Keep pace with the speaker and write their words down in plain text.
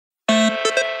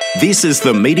This is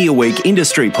the Mediaweek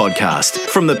Industry Podcast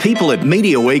from the people at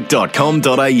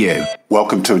mediaweek.com.au.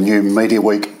 Welcome to a new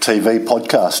Mediaweek TV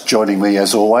podcast. Joining me,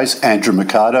 as always, Andrew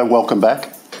Mercado. Welcome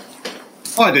back.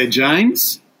 Hi there,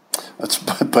 James. It's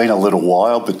been a little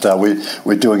while, but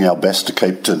we're doing our best to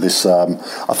keep to this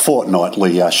a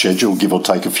fortnightly schedule, give or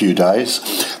take a few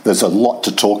days. There's a lot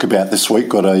to talk about this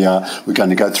week. We're going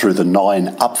to go through the Nine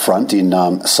Upfront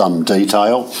in some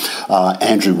detail.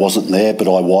 Andrew wasn't there, but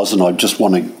I was, and I just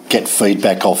want to get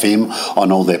feedback off him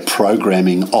on all their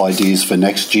programming ideas for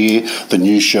next year, the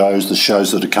new shows, the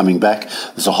shows that are coming back.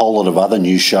 There's a whole lot of other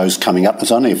new shows coming up.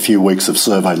 There's only a few weeks of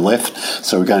survey left,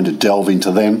 so we're going to delve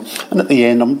into them. And at the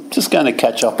end, I'm just going to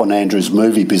catch up on Andrew's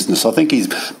movie business. I think he's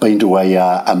been to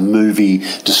a movie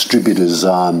distributors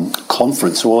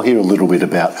conference, so we'll hear a little bit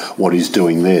about what he's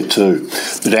doing there too.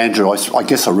 But Andrew, I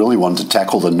guess I really wanted to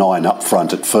tackle the Nine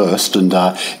Upfront at first and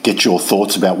get your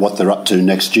thoughts about what they're up to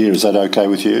next year. Is that okay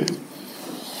with you?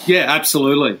 Yeah,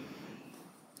 absolutely.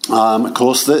 Of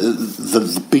course,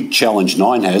 the big challenge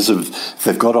Nine has, if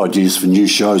they've got ideas for new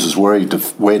shows, is where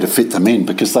to fit them in,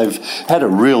 because they've had a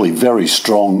really very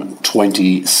strong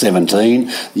 2017.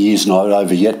 The year's not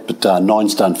over yet, but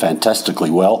Nine's done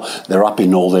fantastically well. They're up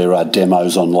in all their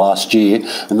demos on last year,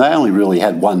 and they only really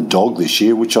had one dog this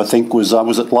year, which I think was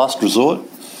it Last Resort?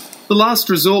 The Last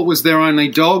Resort was their only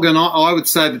dog, and I would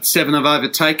say that Seven have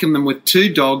overtaken them with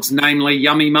two dogs, namely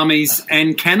Yummy Mummies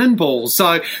and Cannonballs.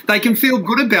 So they can feel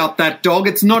good about that dog.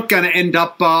 It's not going to end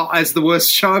up as the worst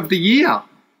show of the year.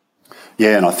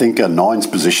 Yeah, and I think Nine's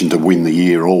positioned to win the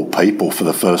year all people for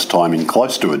the first time in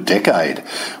close to a decade,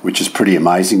 which is pretty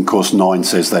amazing. Of course, Nine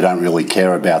says they don't really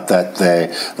care about that.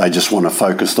 They just want to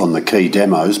focus on the key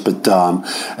demos. But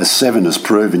as Seven has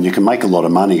proven, you can make a lot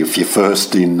of money if you're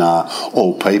first in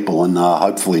all people, and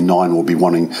hopefully Nine will be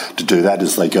wanting to do that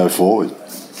as they go forward.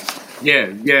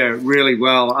 Yeah, really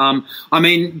well. I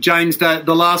mean, James,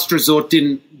 the Last Resort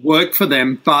didn't work for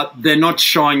them, but they're not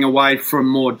shying away from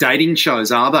more dating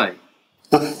shows, are they?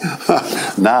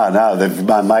 No, they've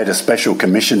made a special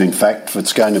commission. In fact,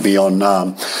 it's going to be on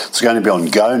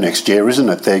Go next year, isn't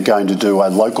it? They're going to do a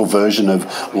local version of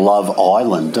Love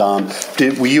Island.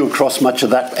 Were you across much of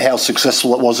that? How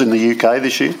successful it was in the UK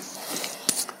this year?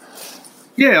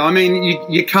 Yeah, I mean,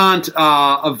 you can't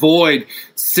avoid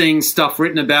seeing stuff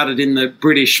written about it in the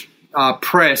British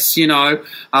press. You know,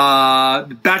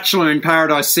 Bachelor in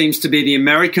Paradise seems to be the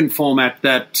American format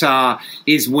that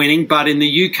is winning, but in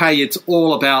the UK it's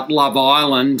all about Love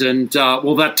Island, and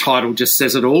well, that title just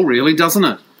says it all, really, doesn't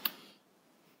it?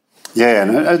 Yeah,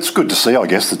 and it's good to see, I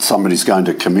guess, that somebody's going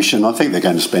to commission. I think they're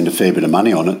going to spend a fair bit of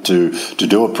money on it to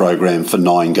do a program for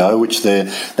Nine Go, which there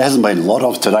hasn't been a lot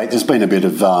of to date. There's been a bit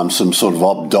of some sort of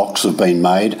ob docs have been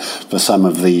made for some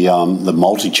of the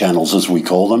multi-channels, as we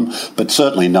call them, but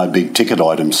certainly no big ticket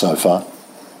items so far.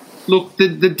 Look, the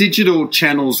digital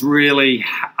channels really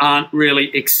aren't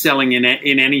really excelling in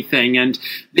anything, and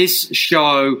this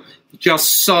show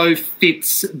just so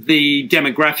fits the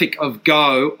demographic of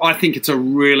Go. I think it's a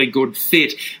really good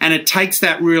fit, and it takes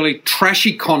that really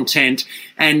trashy content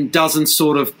and doesn't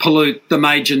sort of pollute the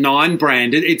major Nine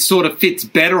brand. It sort of fits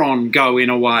better on Go in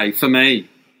a way for me.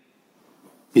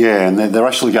 Yeah, and they're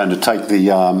actually going to take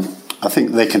I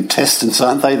think they're contestants,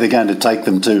 aren't they? They're going to take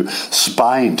them to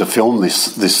Spain to film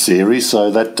this series, so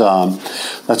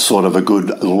that's sort of a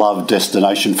good love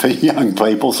destination for young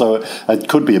people, so it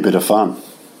could be a bit of fun.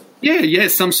 Yeah,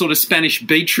 some sort of Spanish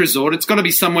beach resort. It's got to be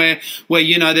somewhere where,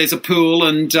 you know, there's a pool,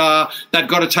 and they've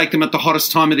got to take them at the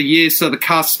hottest time of the year so the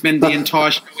cast spend the entire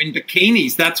show in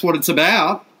bikinis. That's what it's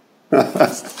about.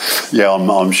 Yeah,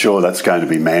 I'm sure that's going to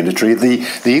be mandatory. The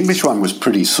English one was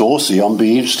pretty saucy. I'll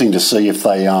be interesting to see if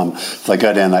they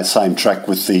go down that same track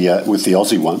with the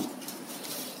Aussie one.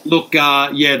 Look,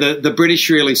 the British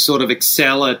really sort of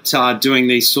excel at doing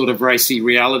these sort of racy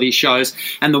reality shows.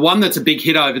 And the one that's a big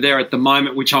hit over there at the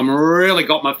moment, which I'm really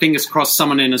got my fingers crossed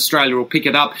someone in Australia will pick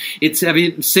it up. Have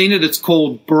you seen it? It's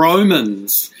called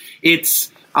Bromans.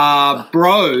 It's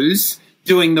bros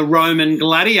doing the Roman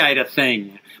gladiator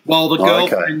thing while the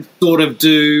girlfriends sort of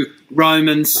do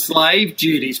Roman slave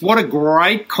duties. What a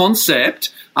great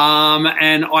concept.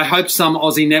 And I hope some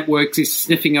Aussie networks is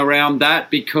sniffing around that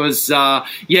because, the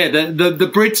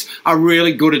Brits are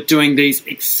really good at doing these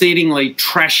exceedingly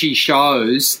trashy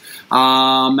shows,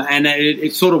 and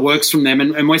it sort of works from them,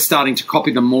 and we're starting to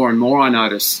copy them more and more, I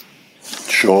notice.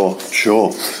 Sure.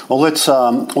 Well,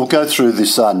 we'll go through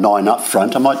this Nine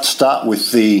Upfront. I might start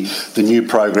with the new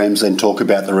programs, then talk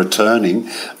about the returning.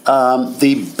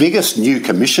 The biggest new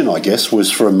commission, I guess,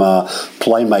 was from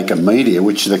Playmaker Media,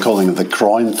 which they're calling the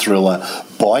crime thriller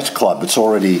Bite Club. It's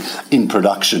already in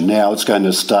production now. It's going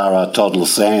to star Todd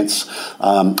Lasance,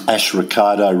 Ash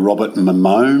Ricardo, Robert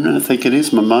Mamone, I think it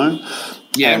is, Mamone.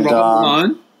 Yeah, and, Robert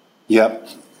Mamone. Yep.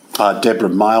 Deborah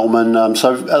Mailman,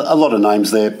 so a lot of names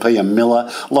there, Pia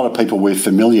Miller, a lot of people we're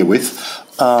familiar with.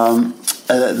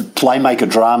 Playmaker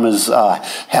Dramas,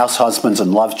 House Husbands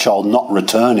and Love Child not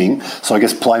returning, so I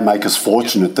guess Playmaker's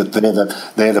fortunate that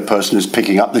they're the person who's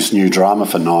picking up this new drama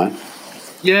for Nine.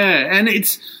 Yeah, and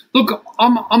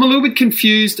I'm a little bit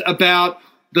confused about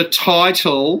the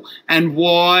title and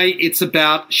why it's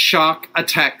about shark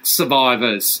attack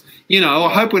survivors. I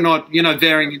hope we're not,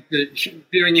 veering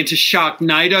into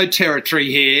Sharknado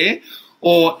territory here,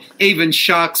 or even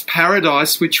Shark's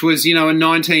Paradise, which was, a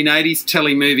 1980s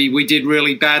telly movie we did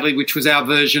really badly, which was our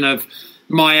version of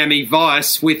Miami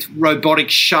Vice with robotic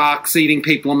sharks eating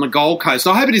people on the Gold Coast.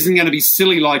 I hope it isn't going to be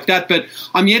silly like that, but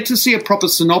I'm yet to see a proper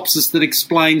synopsis that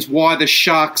explains why the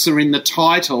sharks are in the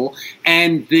title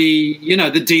and the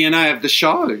DNA of the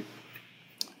show.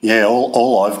 Yeah,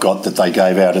 all I've got that they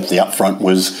gave out at the upfront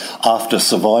was after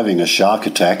surviving a shark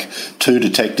attack, 2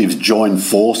 detectives join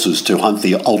forces to hunt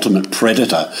the ultimate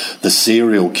predator, the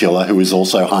serial killer who is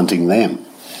also hunting them.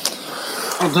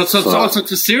 So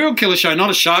it's a serial killer show,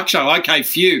 not a shark show. Okay,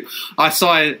 phew. I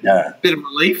saw a bit of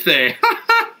relief there.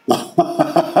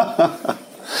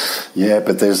 Yeah,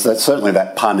 but there's certainly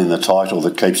that pun in the title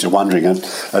that keeps you wondering.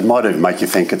 It might even make you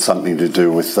think it's something to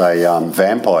do with a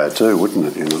vampire too,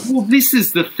 wouldn't it? Well, this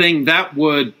is the thing. That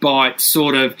word bite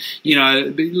sort of,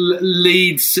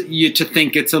 leads you to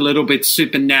think it's a little bit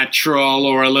supernatural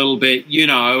or a little bit,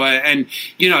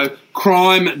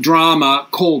 crime drama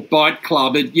called Bite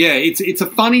Club. It's a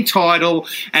funny title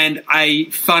and a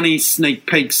funny sneak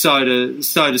peek, so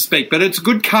to speak. But it's a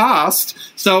good cast,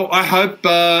 so I hope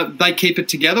they keep it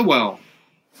together well.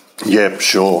 Yeah,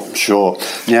 sure.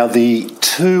 Now, the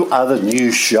 2 other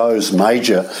new shows,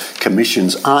 major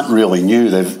commissions, aren't really new.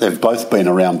 They've both been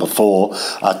around before.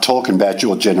 Talking About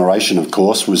Your Generation, of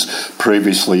course, was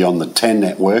previously on the 10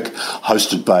 network,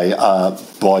 hosted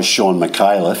by Sean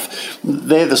McAuliffe.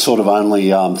 They're the sort of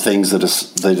only things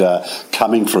that are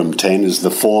coming from 10 is the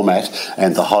format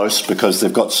and the host, because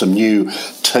they've got some new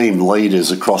team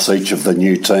leaders across each of the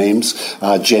new teams.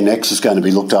 Gen X is going to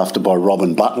be looked after by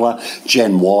Robin Butler,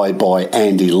 Gen Y by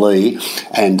Andy Lee,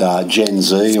 and Gen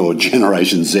Z, or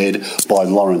Generation Z, by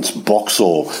Lawrence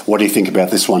Boxall. What do you think about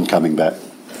this one coming back?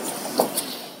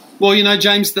 Well,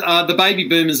 James, the baby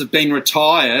boomers have been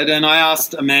retired, and I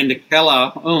asked Amanda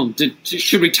Keller,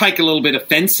 should we take a little bit of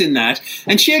offence in that?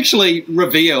 And she actually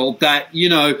revealed that,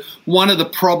 one of the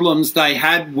problems they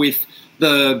had with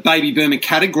the baby boomer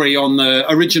category on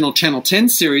the original Channel 10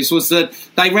 series was that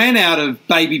they ran out of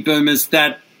baby boomers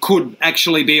that could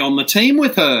actually be on the team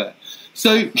with her.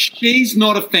 So she's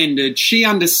not offended. She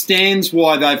understands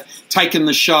why they've taken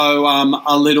the show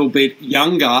a little bit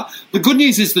younger. The good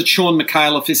news is that Sean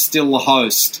McAuliffe is still the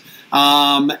host.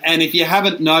 And if you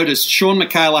haven't noticed, Sean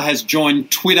McAuliffe has joined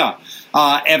Twitter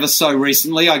ever so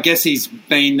recently. I guess he's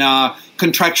been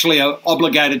contractually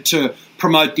obligated to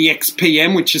promote the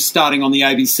XPM, which is starting on the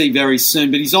ABC very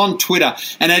soon. But he's on Twitter,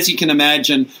 and as you can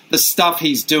imagine, the stuff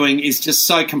he's doing is just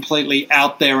so completely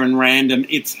out there and random.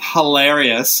 It's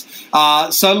hilarious.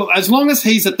 So look, as long as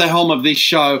he's at the helm of this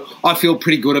show, I feel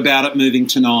pretty good about it moving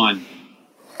to 9.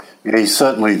 Yeah, he's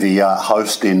certainly the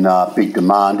host in big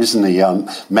demand, isn't he?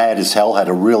 Mad as Hell had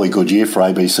a really good year for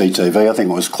ABC TV. I think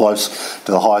it was close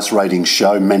to the highest rating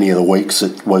show many of the weeks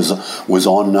it was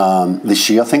on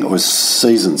this year. I think it was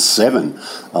season 7,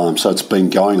 so it's been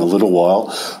going a little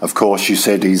while. Of course, you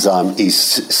said his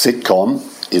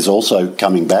sitcom is also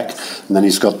coming back, and then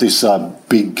he's got this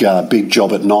big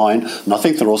job at 9, and I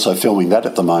think they're also filming that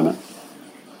at the moment.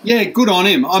 Yeah, good on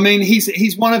him. I mean,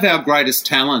 he's one of our greatest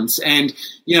talents, and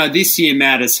this year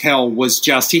Mad as Hell was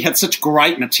just, he had such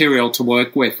great material to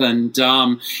work with, and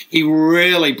he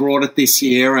really brought it this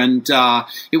year, and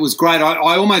it was great.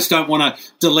 I almost don't want to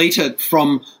delete it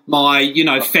from my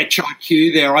fetch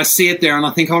IQ there. I see it there and I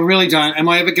think, I really don't, am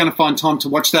I ever going to find time to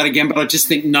watch that again? But I just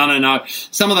think no,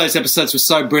 some of those episodes were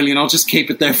so brilliant, I'll just keep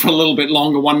it there for a little bit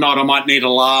longer. One night I might need a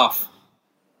laugh.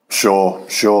 Sure.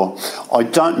 I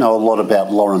don't know a lot about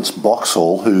Lawrence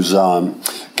Boxall, who's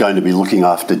going to be looking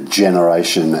after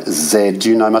Generation Z. Do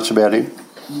you know much about him?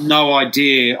 no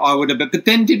idea. I would have. But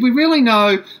then, did we really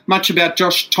know much about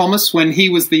Josh Thomas when he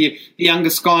was the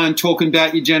youngest guy on Talking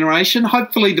About Your Generation?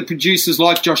 Hopefully, the producers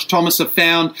like Josh Thomas have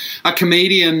found a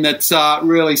comedian that's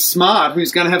really smart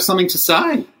who's going to have something to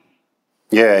say.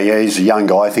 Yeah, he's a young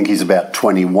guy. I think he's about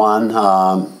 21.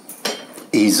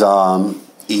 His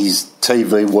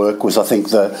TV work was, I think,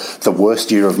 the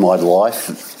worst year of my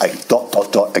life.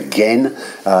 Again.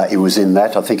 He was in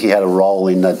that. I think he had a role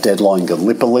in Deadline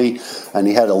Gallipoli, and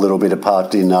he had a little bit of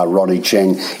part in Ronnie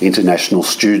Cheng, International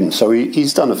Student. So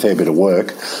he's done a fair bit of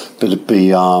work, but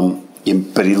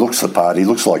but he looks the part. He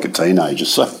looks like a teenager.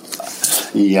 So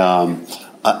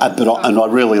I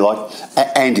really like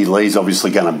Andy Lee's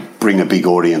obviously going to bring a big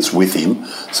audience with him.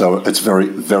 So it's very,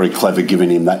 very clever giving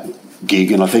him that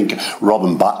gig. And I think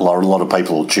Robin Butler, a lot of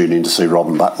people will tune in to see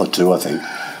Robin Butler too, I think.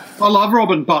 I love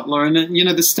Robin Butler, and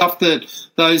the stuff that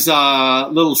those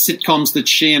little sitcoms that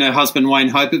she and her husband Wayne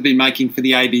Hope have been making for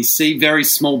the ABC, very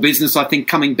small business, I think,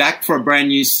 coming back for a brand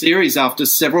new series after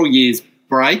several years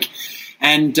break.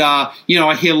 And, I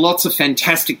hear lots of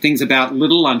fantastic things about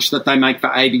Little Lunch that they make for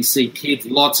ABC Kids.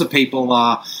 Lots of people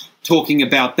are talking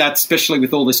about that, especially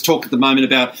with all this talk at the moment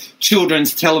about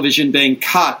children's television being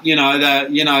cut.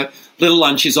 Little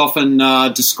Lunch is often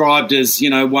described as,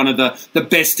 one of the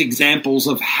best examples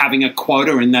of having a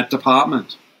quota in that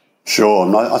department. Sure,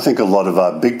 and I think a lot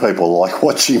of big people like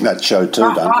watching that show too,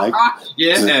 don't they?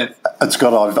 Yeah, it's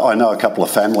got. I know a couple of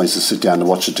families that sit down to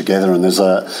watch it together, and there's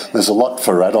a lot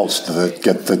for adults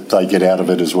that they get out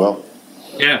of it as well.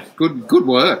 Yeah, good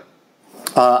work.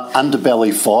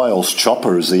 Underbelly Files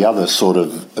Chopper is the other sort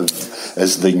of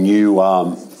as the new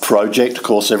project. Of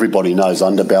course, everybody knows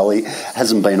Underbelly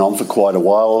hasn't been on for quite a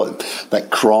while.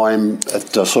 That crime,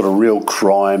 sort of real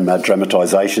crime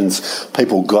dramatisations,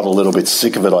 people got a little bit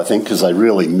sick of it, I think, because they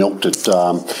really milked it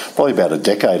probably about a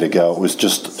decade ago. It was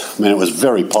it was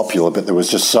very popular, but there was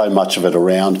just so much of it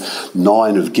around.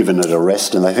 Nine have given it a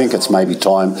rest, and they think it's maybe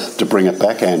time to bring it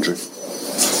back, Andrew.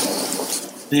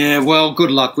 Yeah, well,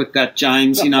 good luck with that,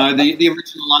 James. The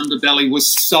original Underbelly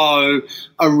was so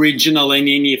original and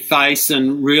in your face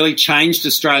and really changed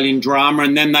Australian drama,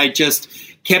 and then they just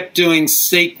kept doing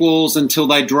sequels until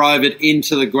they drove it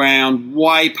into the ground,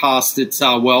 way past its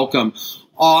welcome.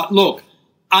 Look,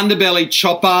 Underbelly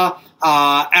Chopper,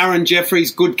 Aaron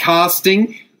Jeffries, good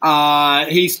casting.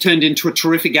 He's turned into a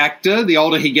terrific actor. The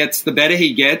older he gets, the better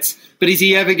he gets. But is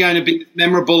he ever going to be as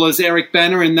memorable as Eric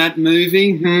Bana in that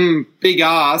movie? Big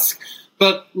ask.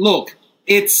 But look,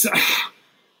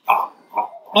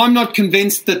 I'm not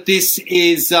convinced that this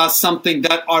is something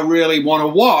that I really want to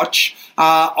watch.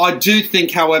 I do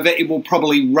think, however, it will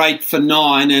probably rate for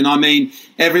 9. And, I mean,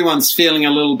 everyone's feeling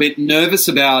a little bit nervous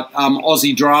about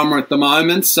Aussie drama at the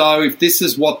moment. So if this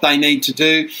is what they need to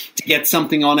do to get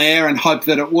something on air and hope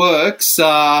that it works,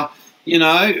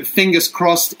 fingers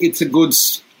crossed it's a good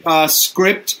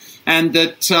script, and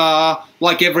that,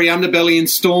 like every Underbelly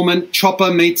installment,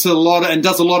 Chopper meets a lot and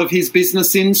does a lot of his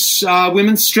business in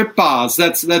women's strip bars.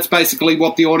 That's basically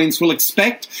what the audience will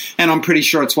expect, and I'm pretty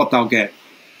sure it's what they'll get.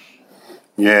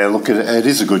 Yeah, look, it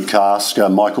is a good cast.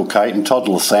 Michael Caton, Todd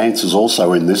Lasance is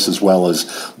also in this, as well as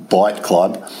Bite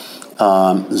Club.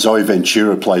 Zoe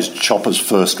Ventura plays Chopper's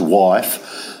first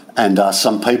wife, and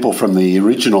some people from the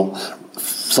original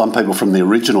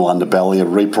Underbelly are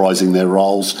reprising their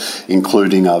roles,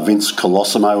 including Vince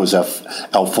Colosimo as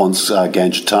Alphonse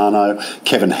Gangitano,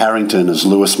 Kevin Harrington as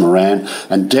Lewis Moran,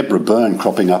 and Deborah Byrne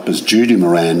cropping up as Judy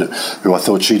Moran, who I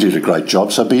thought she did a great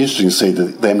job. So it'd be interesting to see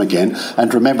them again.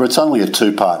 And remember, it's only a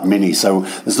 2-part mini, so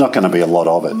there's not going to be a lot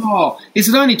of it. Oh, is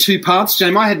it only 2 parts,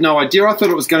 James? I had no idea. I thought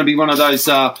it was going to be one of those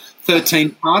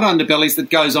 13-part Underbellies that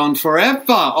goes on forever.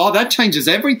 Oh, that changes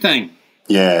everything.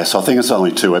 Yeah, so I think it's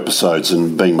only 2 episodes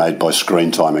and being made by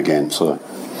Screen Time again. So,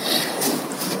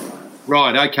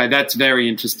 right, okay, that's very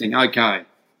interesting. Okay.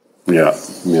 Yeah.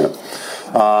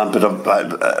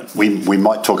 But we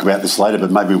might talk about this later,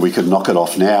 but maybe we could knock it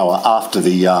off now. After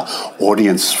the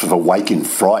audience for the Wake in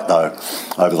Fright, though,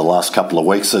 over the last couple of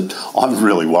weeks, I'm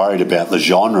really worried about the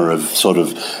genre of sort of,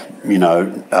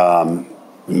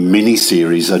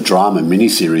 miniseries, a drama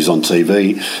miniseries on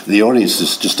TV. The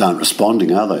audiences just aren't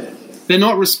responding, are they? They're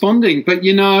not responding. But,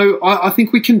 I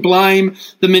think we can blame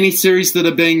the miniseries that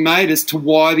are being made as to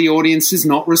why the audience is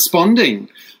not responding.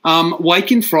 Wake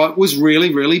in Fright was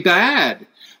really, really bad.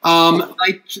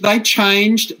 They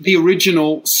changed the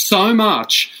original so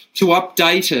much to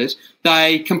update it,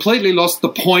 they completely lost the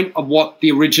point of what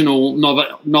the original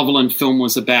novel and film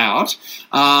was about.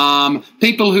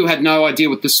 People who had no idea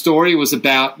what the story was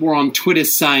about were on Twitter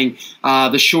saying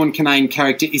the Sean Kinane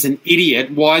character is an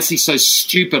idiot. Why is he so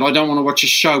stupid? I don't want to watch a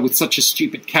show with such a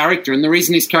stupid character. And the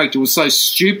reason his character was so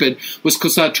stupid was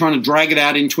because they were trying to drag it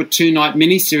out into a 2-night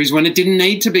miniseries when it didn't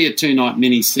need to be a 2-night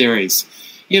miniseries.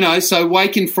 So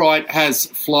Wake in Fright has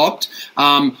flopped.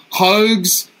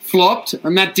 Hogs flopped,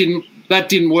 and that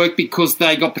didn't work because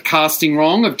they got the casting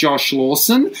wrong of Josh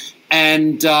Lawson.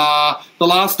 And The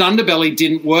Last Underbelly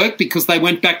didn't work because they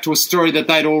went back to a story that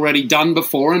they'd already done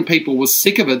before and people were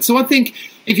sick of it. So I think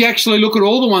if you actually look at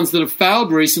all the ones that have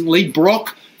failed recently,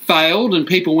 Brock failed and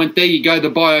people went, there you go,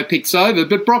 the biopic's over.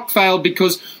 But Brock failed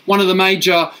because one of the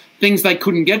major things they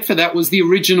couldn't get for that was the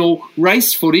original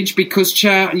race footage because,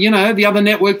 the other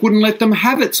network wouldn't let them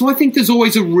have it. So I think there's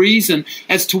always a reason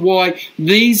as to why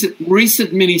these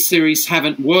recent miniseries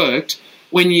haven't worked.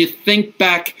 When you think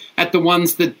back at the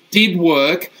ones that did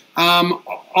work,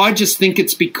 I just think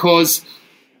it's because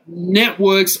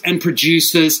networks and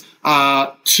producers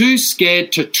are too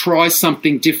scared to try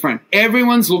something different.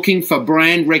 Everyone's looking for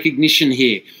brand recognition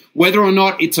here. Whether or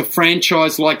not it's a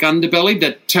franchise like Underbelly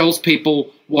that tells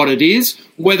people what it is,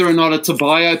 whether or not it's a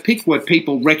biopic where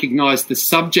people recognise the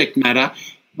subject matter,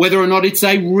 whether or not it's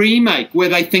a remake where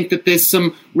they think that there's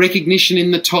some recognition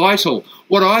in the title.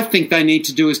 What I think they need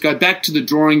to do is go back to the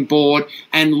drawing board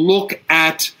and look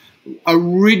at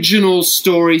original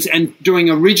stories and doing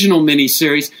original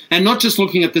miniseries and not just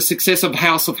looking at the success of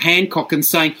House of Hancock and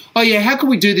saying, oh yeah, how can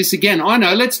we do this again? I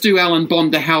know, let's do Alan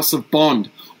Bond, the House of Bond.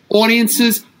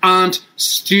 Audiences aren't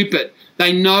stupid.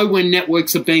 They know when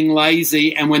networks are being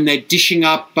lazy and when they're dishing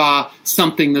up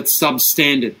something that's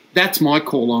substandard. That's my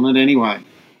call on it anyway.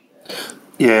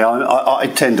 Yeah, I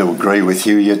tend to agree with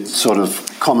you. You sort of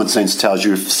common sense tells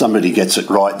you if somebody gets it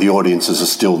right, the audiences are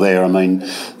still there. I mean,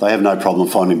 they have no problem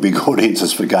finding big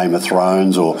audiences for Game of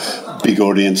Thrones or big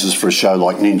audiences for a show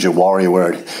like Ninja Warrior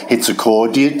where it hits a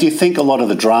chord. Do you think a lot of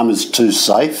the drama's too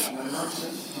safe?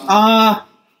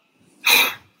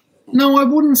 No, I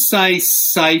wouldn't say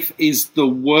safe is the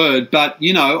word, but,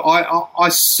 I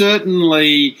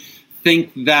certainly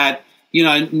think that,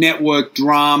 network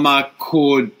drama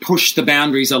could push the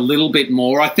boundaries a little bit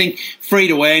more. I think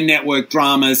free-to-air network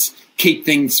dramas keep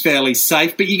things fairly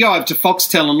safe, but you go over to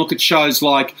Foxtel and look at shows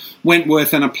like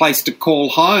Wentworth and A Place to Call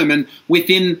Home, and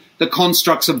within the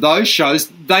constructs of those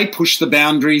shows, they push the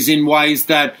boundaries in ways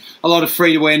that a lot of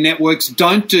free-to-air networks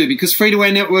don't do, because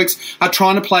free-to-air networks are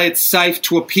trying to play it safe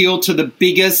to appeal to the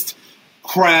biggest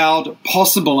crowd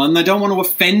possible, and they don't want to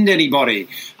offend anybody.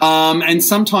 And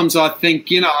sometimes I think,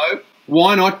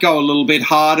 why not go a little bit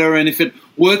harder? And if it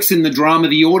works in the drama,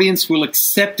 the audience will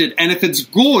accept it. And if it's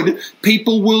good,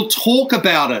 people will talk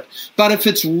about it. But if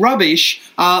it's rubbish,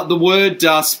 the word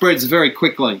spreads very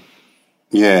quickly.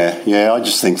 Yeah, I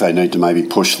just think they need to maybe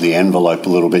push the envelope a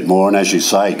little bit more. And as you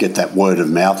say, get that word of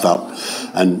mouth up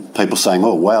and people saying,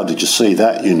 oh, wow, did you see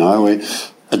that?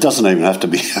 It doesn't even have to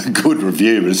be a good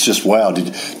review, but it's just, wow,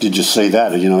 did you see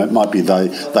that? It might be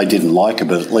they didn't like it,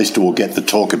 but at least it will get the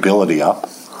talkability up.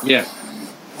 Yeah.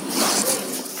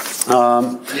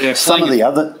 Some of the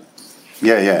other...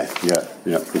 Yeah,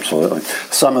 absolutely.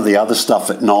 Some of the other stuff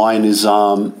at Nine is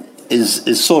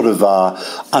sort of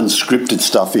unscripted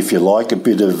stuff, if you like, a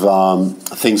bit of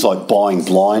things like Buying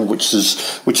Blind, which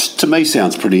to me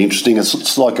sounds pretty interesting.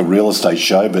 It's like a real estate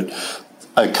show, but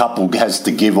a couple has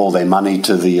to give all their money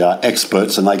to the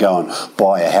experts and they go and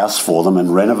buy a house for them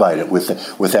and renovate it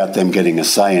without them getting a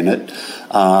say in it.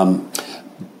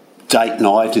 Date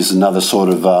Night is another sort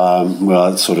of,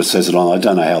 it sort of says it on, I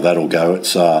don't know how that'll go.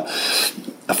 It's a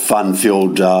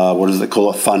fun-filled, what do they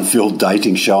call it, fun-filled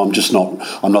dating show.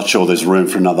 I'm not sure there's room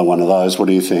for another one of those. What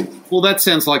do you think? Well, that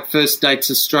sounds like First Dates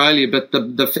Australia, but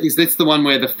is this the one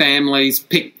where the families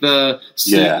pick the...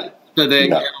 Yeah.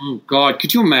 Oh, God,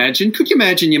 could you imagine? Could you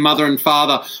imagine your mother and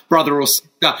father, brother or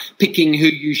sister picking who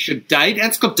you should date?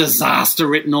 That's got disaster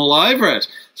written all over it.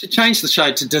 Should change the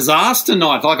show to Disaster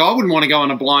Night. Like, I wouldn't want to go on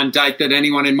a blind date that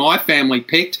anyone in my family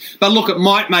picked. But, look, it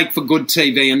might make for good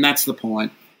TV, and that's the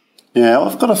point. Yeah,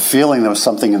 I've got a feeling there was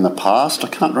something in the past. I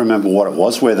can't remember what it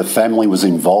was, where the family was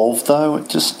involved, though. It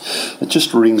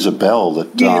just rings a bell.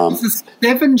 That it was a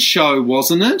Seven show,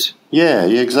 wasn't it? Yeah,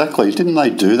 exactly. Didn't they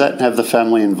do that and have the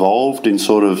family involved in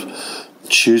sort of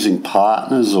choosing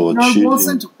partners or choosing...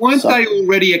 No, weren't they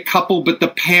already a couple, but the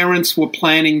parents were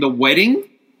planning the wedding?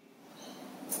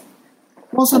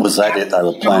 Was that it? They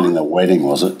were planning the wedding,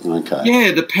 was it? Okay.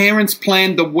 Yeah, the parents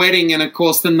planned the wedding, and of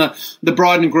course, then the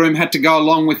bride and groom had to go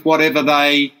along with whatever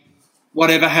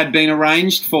had been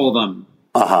arranged for them.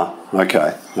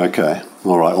 Okay.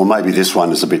 All right. Well, maybe this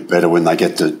one is a bit better when they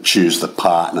get to choose the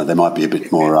partner. There might be a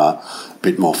bit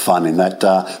more fun in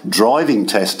that. Driving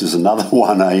Test is another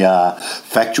one, a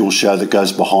factual show that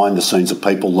goes behind the scenes of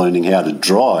people learning how to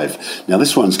drive. Now,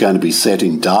 this one's going to be set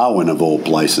in Darwin, of all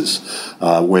places,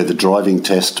 where the driving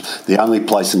test, the only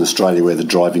place in Australia where the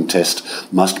driving test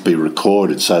must be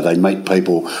recorded. So they meet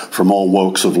people from all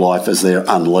walks of life as they're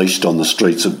unleashed on the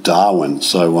streets of Darwin.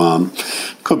 So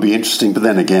could be interesting. But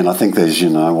then again, I think there's,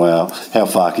 well, how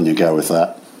far can you go with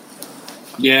that?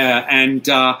 Yeah, and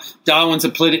Darwin's a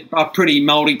pretty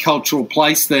multicultural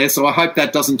place there, so I hope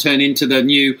that doesn't turn into the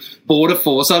new Border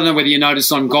Force. I don't know whether you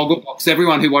notice on Gogglebox,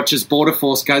 everyone who watches Border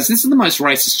Force goes, this is the most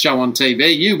racist show on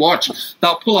TV. You watch,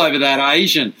 they'll pull over that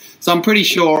Asian. So I'm pretty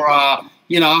sure, I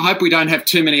hope we don't have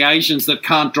too many Asians that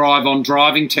can't drive on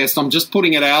Driving Test. I'm just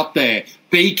putting it out there.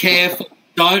 Be careful.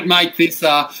 Don't make this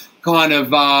kind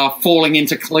of falling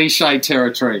into cliche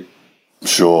territory.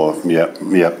 Sure, yep.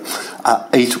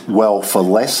 Eat Well for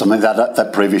Less. I mean, that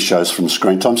previous show's from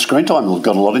Screen Time. Screen Time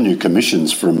got a lot of new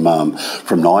commissions from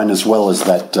Nine, as well as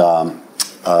that,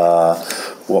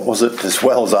 what was it? As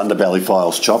well as Underbelly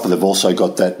Files Chopper. They've also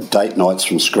got that Date Nights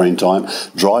from Screen Time,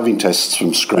 Driving Tests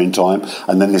from Screen Time,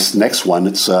 and then this next one,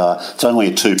 it's only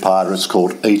a two-parter. It's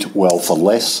called Eat Well for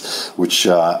Less, which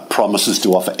promises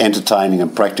to offer entertaining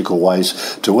and practical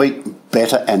ways to eat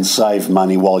better and save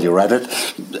money while you're at it.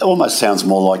 It almost sounds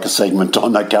more like a segment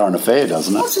on that Current Affair,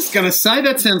 doesn't it? I was just going to say,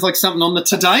 that sounds like something on the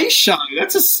Today Show.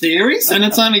 That's a series, and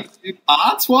it's only two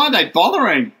parts. Why are they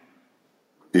bothering?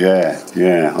 Yeah,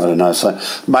 I don't know. So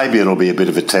maybe it'll be a bit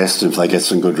of a test. If they get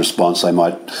some good response, they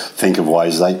might think of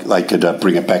ways they could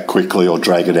bring it back quickly or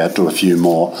drag it out to a few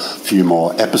more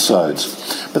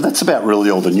episodes. But that's about really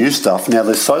all the new stuff. Now,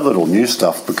 there's so little new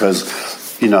stuff because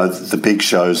the big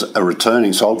shows are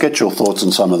returning. So I'll get your thoughts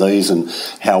on some of these and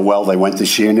how well they went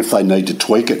this year and if they need to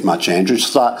tweak it much, Andrew.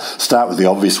 Start with the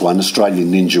obvious one,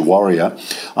 Australian Ninja Warrior.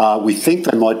 We think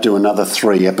they might do another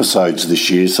 3 episodes this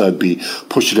year, so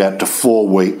push it out to 4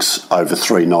 weeks over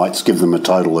 3 nights, give them a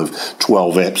total of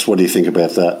 12 eps. What do you think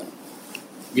about that?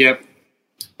 Yep.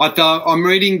 I'm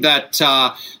reading that,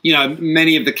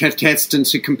 many of the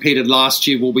contestants who competed last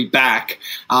year will be back,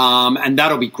 and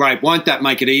that'll be great. Won't that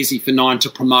make it easy for Nine to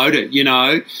promote it,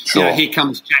 Sure. Here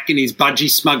comes Jack and his budgie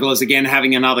smugglers again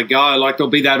having another go. Like, there'll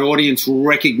be that audience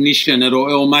recognition.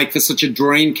 It'll make for such a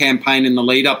dream campaign in the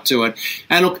lead up to it.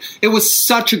 And look, it was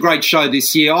such a great show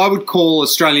this year. I would call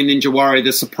Australian Ninja Warrior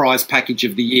the surprise package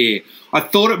of the year. I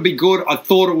thought it'd be good. I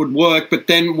thought it would work. But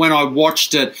then when I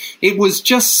watched it, it was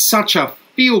just such a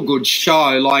feel-good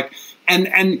show,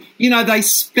 and they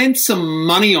spent some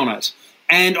money on it.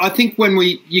 And I think when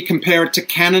you compare it to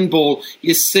Cannonball,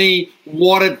 you see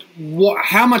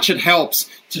how much it helps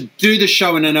to do the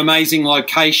show in an amazing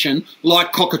location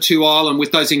like Cockatoo Island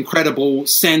with those incredible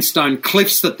sandstone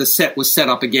cliffs that the set was set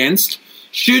up against.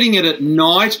 Shooting it at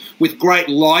night with great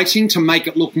lighting to make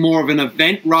it look more of an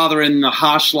event rather than the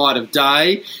harsh light of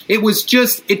day.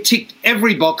 It ticked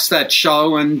every box, that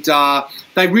show, and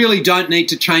they really don't need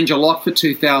to change a lot for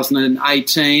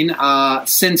 2018.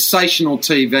 Sensational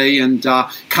TV, and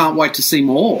can't wait to see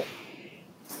more.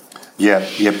 Yep.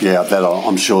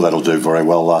 I'm sure that'll do very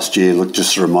well. Last year, look,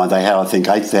 just to remind, they had, I think,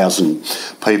 8,000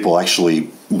 people actually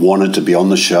wanted to be on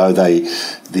the show.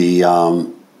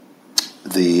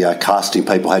 The casting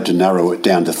people had to narrow it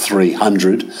down to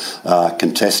 300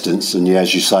 contestants. And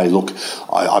as you say, look,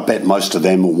 I bet most of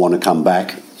them will want to come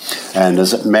back. And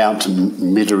is it Mount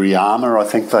Midoriyama, I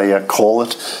think they call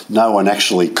it? No one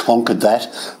actually conquered that.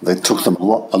 It took them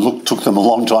a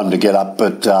long time to get up,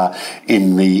 but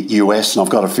in the US, and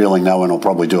I've got a feeling no one will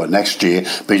probably do it next year.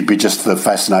 But just the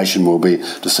fascination will be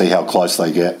to see how close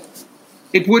they get.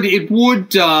 It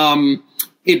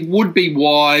would be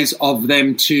wise of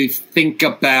them to think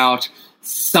about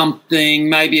something,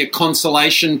 maybe a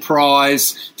consolation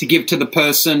prize to give to the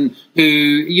person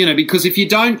who, because if you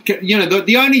don't,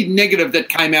 the only negative that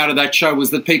came out of that show was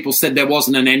that people said there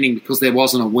wasn't an ending because there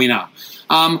wasn't a winner.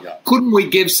 Couldn't we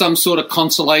give some sort of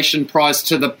consolation prize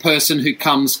to the person who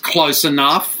comes close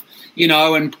enough?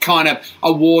 And kind of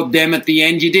award them at the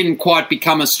end. You didn't quite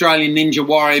become Australian Ninja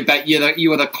Warrior, but you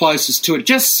were the closest to it.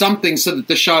 Just something so that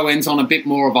the show ends on a bit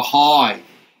more of a high.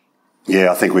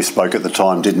 Yeah, I think we spoke at the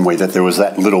time, didn't we, that there was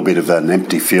that little bit of an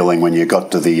empty feeling when you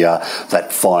got to the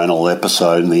that final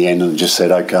episode in the end and just said,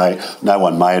 okay, no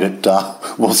one made it.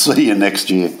 We'll see you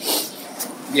next year.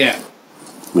 Yeah.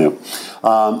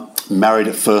 Married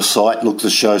at First Sight. Look, the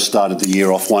show started the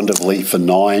year off wonderfully for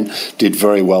Nine. Did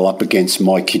very well up against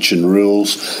My Kitchen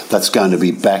Rules. That's going to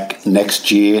be back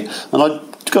next year. And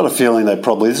I've got a feeling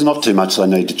there's not too much they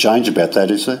need to change about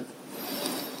that, is there?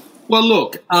 Well,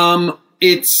 look, I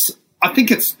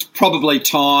think it's probably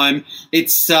time.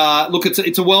 It's a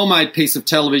well-made piece of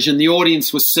television. The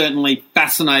audience was certainly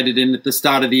fascinated in at the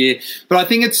start of the year, but I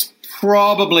think it's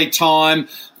probably time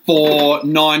for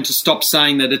Nine to stop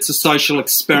saying that it's a social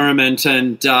experiment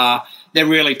and they're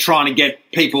really trying to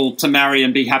get people to marry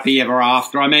and be happy ever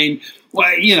after. I mean,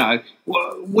 well, you know,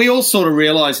 we all sort of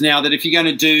realise now that if you're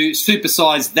going to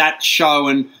supersize that show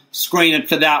and screen it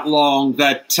for that long,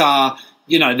 that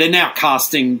they're now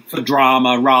casting for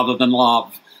drama rather than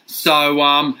love.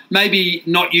 So maybe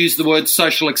not use the word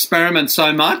social experiment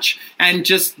so much and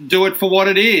just do it for what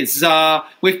it is.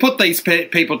 We've put these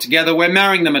people together. We're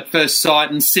marrying them at first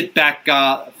sight, and sit back.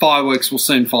 Fireworks will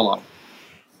soon follow.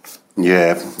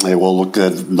 Yeah, well, look,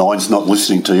 Nine's not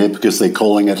listening to you because they're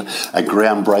calling it a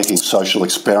groundbreaking social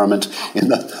experiment in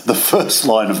the first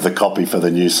line of the copy for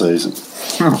the new season.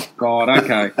 Oh, God,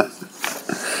 okay.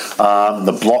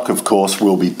 The block, of course,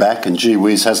 will be back, and gee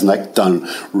whiz, hasn't that done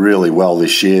really well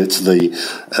this year? It's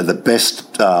the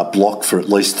best block for at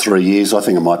least 3 years. I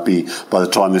think it might be, by the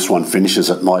time this one finishes,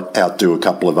 it might outdo a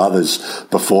couple of others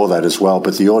before that as well.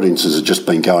 But the audiences have just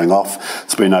been going off.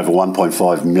 It's been over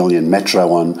 1.5 million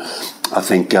Metro on, I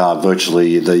think,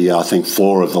 virtually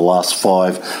 4 of the last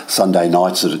 5 Sunday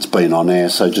nights that it's been on air.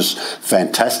 So just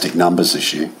fantastic numbers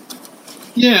this year.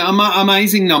 Yeah,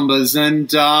 amazing numbers,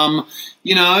 and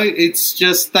it's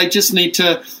just they just need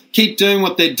to keep doing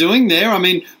what they're doing there. I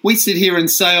mean, we sit here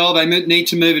and say, they need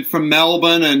to move it from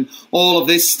Melbourne and all of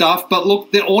this stuff, but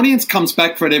look, the audience comes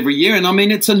back for it every year, and I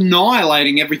mean, it's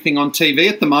annihilating everything on TV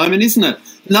at the moment, isn't it?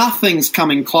 Nothing's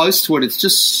coming close to it. It's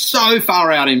just so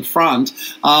far out in front.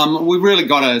 We've really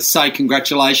got to say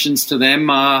congratulations to them.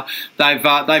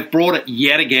 They've brought it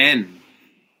yet again.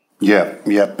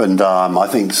 Yep, and I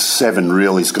think 7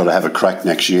 really's got to have a crack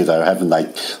next year, though, haven't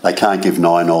they? They can't give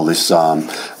 9 all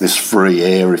this free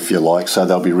air, if you like, so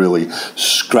they'll be really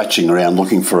scratching around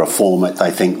looking for a format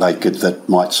they think that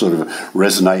might sort of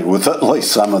resonate with at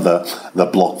least some of the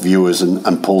block viewers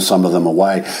and pull some of them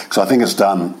away. Because I think it's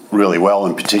done really well,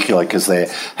 in particular because there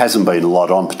hasn't been a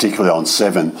lot on, particularly on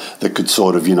 7, that could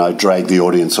sort of, drag the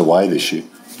audience away this year.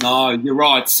 No, you're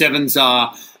right. 7's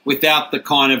without the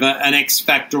kind of an X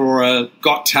Factor or a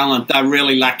Got Talent, they're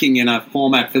really lacking in a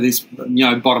format for this,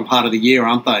 bottom part of the year,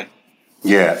 aren't they?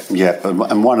 Yeah.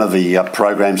 And one of the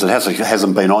programs that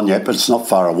hasn't been on yet, but it's not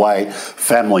far away,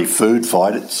 Family Food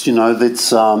Fight. It's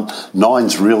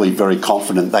Nine's really very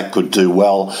confident that could do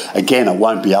well. Again, it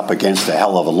won't be up against a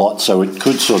hell of a lot, so it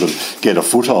could sort of get a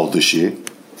foothold this year.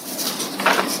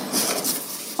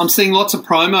 I'm seeing lots of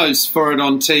promos for it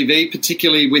on TV,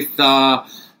 particularly with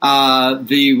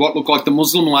what look like the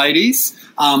Muslim ladies.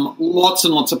 Lots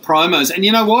and lots of promos. And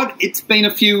you know what? It's been a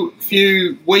few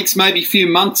weeks, maybe a few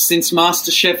months since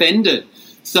MasterChef ended.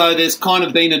 So there's kind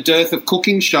of been a dearth of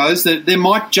cooking shows. There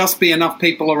might just be enough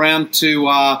people around to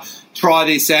try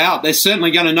this out. They're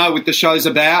certainly going to know what the show's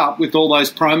about with all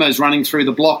those promos running through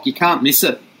the block. You can't miss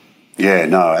it. Yeah,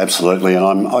 no, absolutely,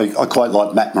 and I quite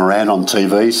like Matt Moran on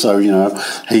TV, so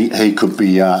he could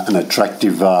be an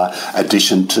attractive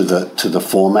addition to the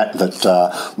format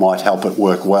that might help it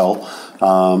work well.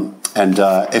 And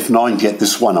if Nine get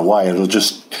this one away, it'll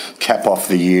just cap off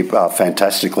the year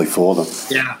fantastically for them.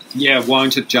 Yeah,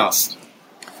 won't it just?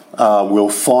 We'll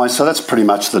find. So that's pretty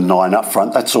much the Nine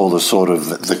Upfront. That's all the sort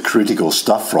of the critical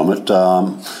stuff from it.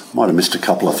 Might have missed a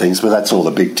couple of things, but that's all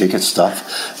the big ticket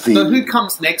stuff. So who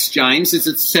comes next, James? Is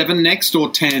it 7 next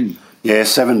or 10? Yeah,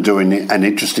 7 doing an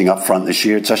interesting upfront this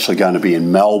year. It's actually going to be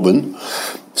in Melbourne.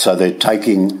 So they're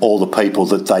taking all the people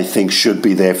that they think should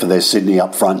be there for their Sydney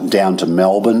upfront down to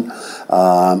Melbourne.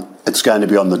 It's going to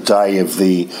be on the day of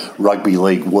the Rugby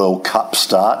League World Cup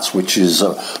starts, which is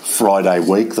a Friday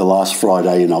week, the last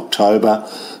Friday in October.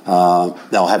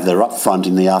 They'll have their upfront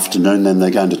in the afternoon, then they're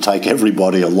going to take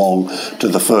everybody along to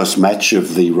the first match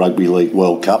of the Rugby League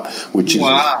World Cup, which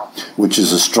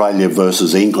is Australia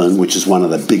versus England, which is one of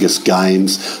the biggest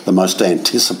games, the most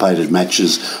anticipated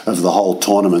matches of the whole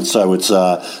tournament. So it's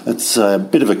a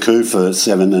bit of a coup for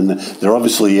 7, and they're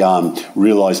obviously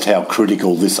realised how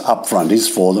critical this upfront is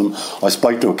for them. I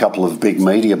spoke to a couple of big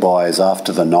media buyers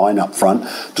after the 9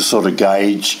 upfront to sort of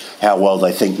gauge how well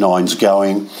they think 9's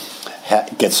going,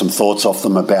 get some thoughts off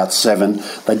them about 7.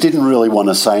 They didn't really want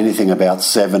to say anything about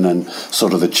 7 and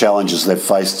sort of the challenges they've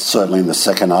faced, certainly in the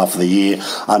second half of the year,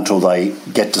 until they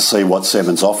get to see what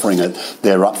 7's offering at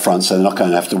their upfront, so they're not going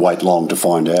to have to wait long to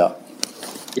find out.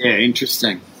 Yeah,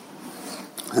 interesting.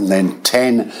 And then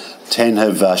 10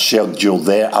 have scheduled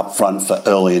their upfront for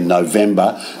early in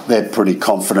November. They're pretty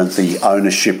confident the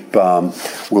ownership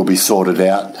will be sorted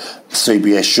out.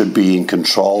 CBS should be in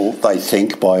control, they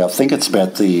think, by I think it's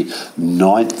about the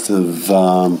 9th of...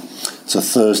 it's a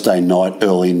Thursday night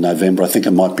early in November. I think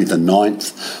it might be the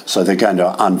 9th. So they're going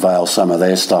to unveil some of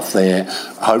their stuff there.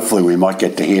 Hopefully we might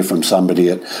get to hear from somebody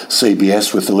at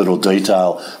CBS with a little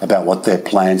detail about what their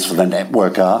plans for the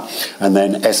network are. And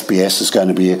then SBS is going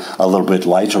to be a little bit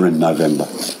later in November.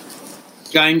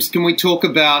 James, can we talk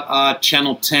about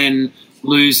Channel 10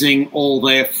 losing all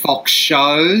their Fox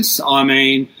shows? I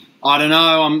mean, I don't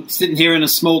know. I'm sitting here in a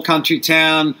small country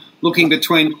town looking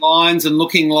between the lines and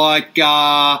looking like...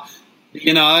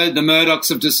 you know, the Murdochs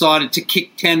have decided to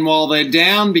kick 10 while they're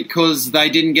down because they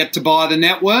didn't get to buy the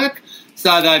network.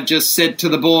 So they've just said to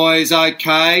the boys,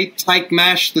 okay, take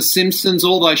MASH, The Simpsons,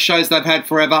 all those shows they've had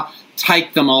forever,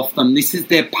 take them off them. This is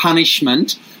their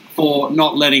punishment for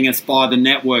not letting us buy the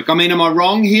network. I mean, am I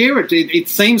wrong here? It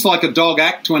seems like a dog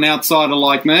act to an outsider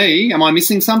like me. Am I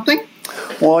missing something?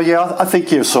 Well, yeah, I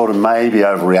think you're sort of maybe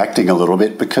overreacting a little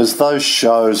bit because those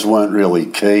shows weren't really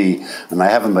key and they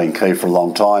haven't been key for a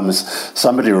long time. As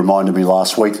somebody reminded me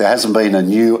last week, there hasn't been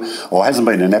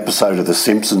an episode of The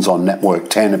Simpsons on Network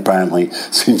 10 apparently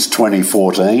since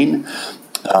 2014.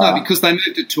 No, because they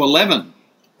moved it to 11.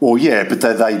 Well, yeah, but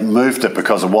they moved it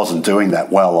because it wasn't doing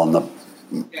that well on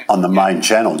the main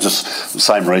channel. Just the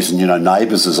same reason, you know,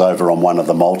 Neighbours is over on one of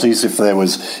the multis. If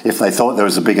they thought there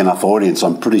was a big enough audience,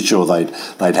 I'm pretty sure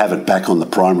they'd have it back on the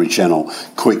primary channel,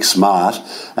 quick, smart.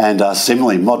 And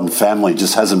similarly, Modern Family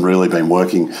just hasn't really been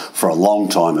working for a long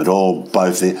time at all,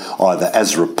 both either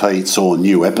as repeats or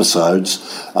new episodes.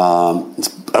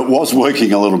 It was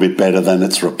working a little bit better than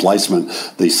its replacement,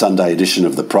 the Sunday edition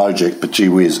of The Project, but gee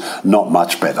whiz, not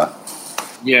much better.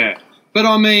 Yeah. But,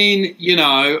 I mean, you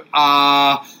know,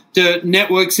 the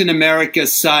networks in America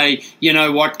say, you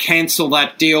know what, cancel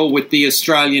that deal with the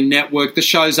Australian network. The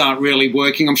shows aren't really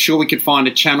working. I'm sure we could find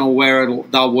a channel where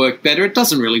they'll work better. It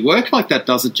doesn't really work like that,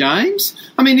 does it, James?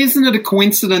 I mean, isn't it a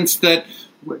coincidence that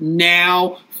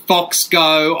now Fox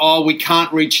go, oh, we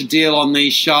can't reach a deal on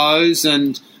these shows?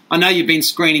 And I know you've been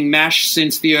screening MASH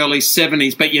since the early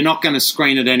 70s, but you're not going to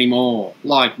screen it anymore.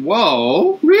 Like,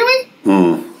 whoa, really?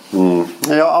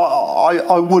 Yeah,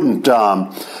 I wouldn't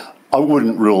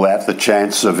rule out the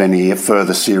chance of any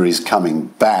further series coming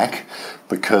back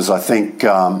because I think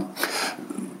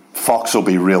Fox will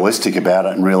be realistic about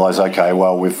it and realise, okay,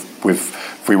 well,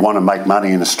 if we want to make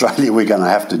money in Australia, we're going to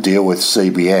have to deal with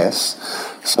CBS.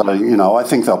 So, you know, I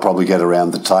think they'll probably get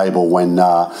around the table when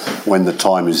the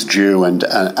time is due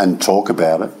and talk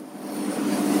about it.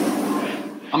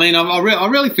 I mean, I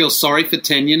really feel sorry for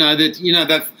 10.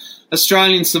 That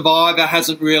Australian Survivor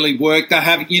hasn't really worked. They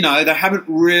haven't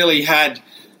really had,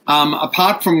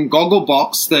 apart from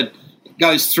Gogglebox that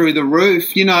goes through the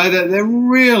roof, you know, they're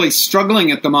really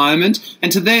struggling at the moment. And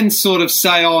to then sort of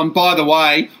say, oh, and by the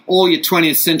way, all your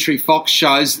 20th Century Fox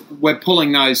shows, we're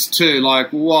pulling those too. Like,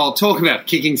 well, talk about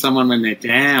kicking someone when they're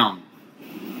down.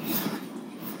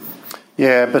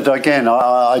 Yeah, but again,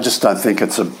 I just don't think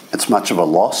it's much of a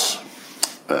loss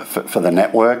for the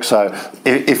network. So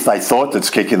if they thought that's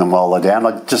kicking them while they're down,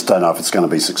 I just don't know if it's going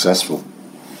to be successful.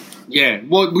 Yeah,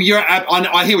 well,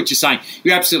 I hear what you're saying.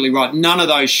 You're absolutely right. None of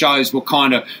those shows were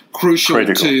kind of critical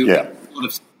to sort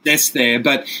of success there.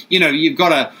 But, you know, you've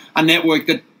got a network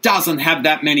that doesn't have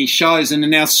that many shows and are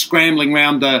now scrambling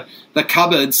around the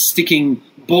cupboards, sticking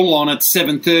Bull on at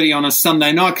 7:30 on a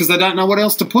Sunday night because they don't know what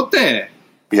else to put there.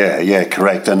 Yeah,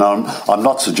 correct. And I'm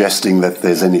not suggesting that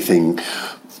there's anything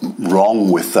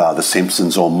wrong with The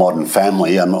Simpsons or Modern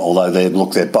Family, although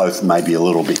they're both maybe a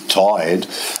little bit tired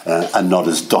and not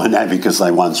as dynamic as they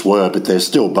once were, but they're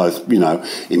still both, you know,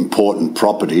 important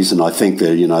properties, and I think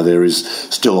there is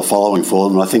still a following for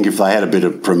them. And I think if they had a bit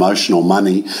of promotional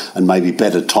money and maybe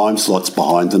better time slots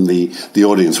behind them, the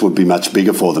audience would be much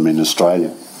bigger for them in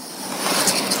Australia.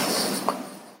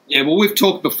 Yeah, well, we've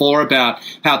talked before about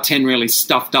how 10 really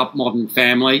stuffed up Modern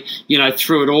Family, you know,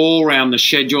 threw it all around the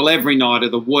schedule every night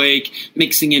of the week,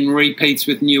 mixing in repeats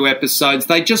with new episodes.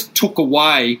 They just took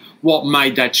away what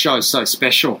made that show so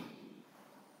special.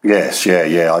 Yes,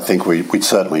 yeah. I think we'd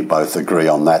certainly both agree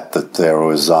on that there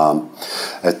was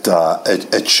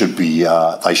it should be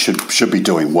they should be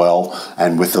doing well,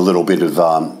 and with a little bit of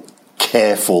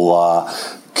careful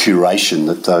curation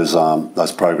that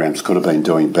those programs could have been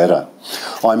doing better.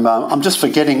 I'm just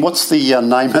forgetting what's the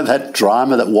name of that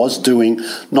drama that was doing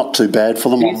not too bad for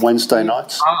them on Wednesday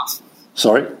nights.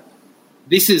 Sorry,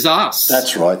 This Is Us.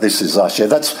 That's right, This Is Us. Yeah,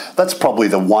 that's probably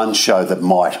the one show that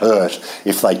might hurt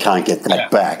if they can't get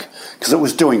that back, because it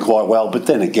was doing quite well. But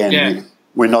then again,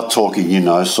 we're not talking,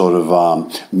 sort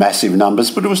of massive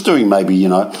numbers, but it was doing maybe,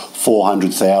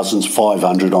 400,000,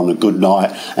 500 on a good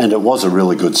night, and it was a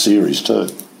really good series too.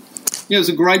 Yeah, it was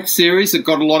a great series. It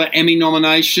got a lot of Emmy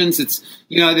nominations. It's,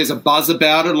 there's a buzz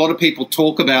about it. A lot of people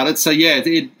talk about it. So,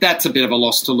 that's a bit of a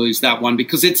loss to lose that one,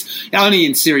 because it's only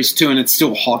in Series 2 and it's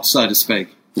still hot, so to speak.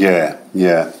 Yeah.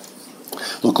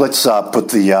 Look, let's put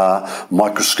the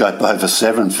microscope over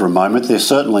 7 for a moment. They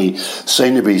certainly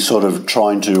seem to be sort of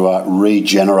trying to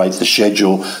regenerate the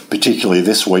schedule, particularly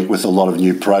this week with a lot of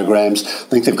new programs. I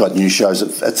think they've got new shows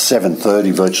at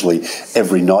 7:30 virtually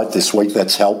every night this week.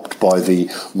 That's helped by the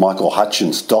Michael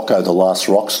Hutchence doco, The Last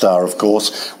Rockstar, of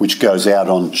course, which goes out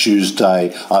on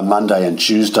Monday and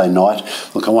Tuesday night.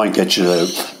 Look, I won't get you to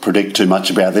predict too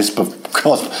much about this,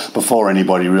 because before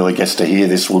anybody really gets to hear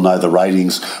this, we'll know the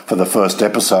ratings for the first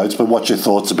episodes. But what's your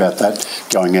thoughts about that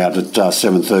going out at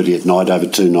 7:30 at night over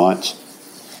 2 nights?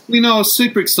 I was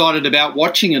super excited about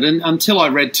watching it, and until I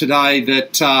read today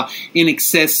that In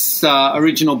Excess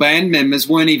original band members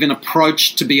weren't even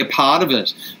approached to be a part of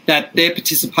it, that their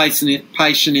participation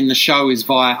in the show is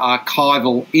via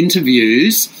archival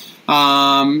interviews.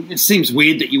 It seems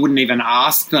weird that you wouldn't even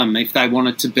ask them if they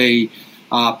wanted to be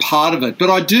part of it. But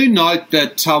I do note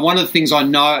that one of the things I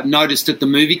noticed at the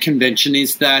movie convention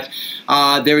is that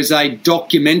there is a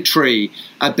documentary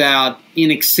about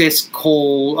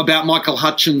about Michael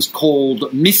Hutchence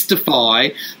called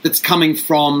Mystify, that's coming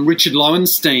from Richard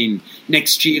Lowenstein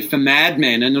next year for Mad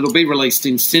Men, and it'll be released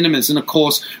in cinemas. And of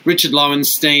course, Richard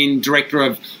Lowenstein, director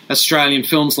of Australian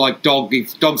films like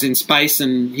Dogs in Space,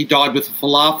 and He Died with a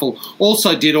Falafel,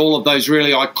 also did all of those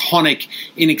really iconic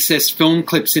In Excess film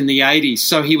clips in the 80s.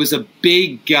 So he was a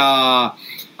big...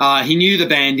 he knew the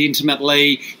band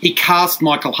intimately. He cast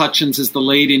Michael Hutchence as the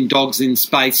lead in Dogs in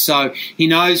Space, so he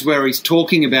knows where he's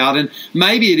talking about. And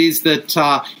maybe it is that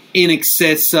In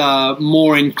Excess are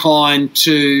more inclined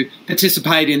to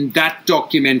participate in that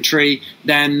documentary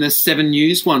than the 7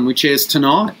 News one, which airs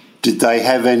tonight. Did they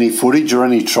have any footage or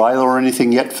any trailer or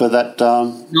anything yet for that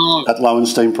that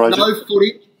Lowenstein project?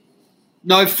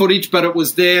 No footage, but it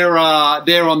was there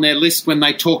on their list when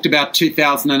they talked about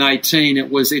 2018.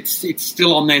 It's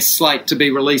still on their slate to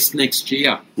be released next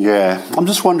year. Yeah, I'm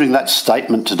just wondering, that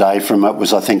statement today from it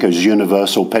was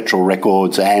Universal, Petrol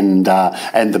Records, and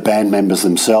the band members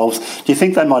themselves. Do you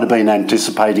think they might have been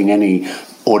anticipating any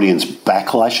audience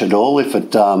backlash at all if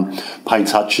it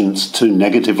paints Hutchence too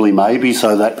negatively, maybe,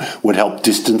 so that would help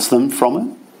distance them from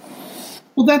it?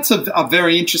 Well, that's a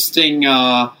very interesting.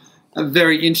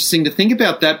 Very interesting to think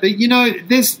about that. But,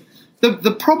 there's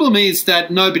the problem is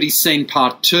that nobody's seen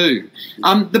part 2.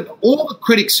 All the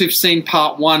critics who've seen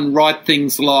part 1 write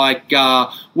things like,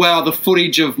 wow, the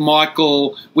footage of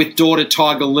Michael with daughter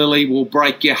Tiger Lily will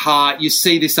break your heart. You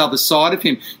see this other side of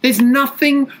him. There's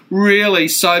nothing really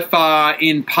so far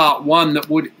in part 1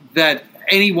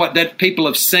 that people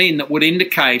have seen that would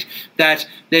indicate that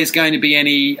there's going to be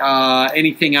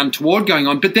anything untoward going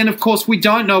on. But then, of course, we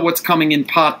don't know what's coming in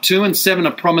part 2, and 7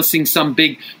 are promising some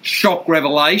big shock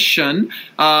revelation.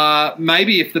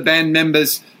 Maybe if the band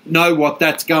members know what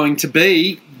that's going to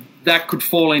be, that could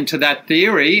fall into that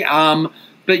theory.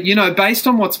 But, based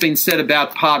on what's been said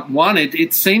about part 1,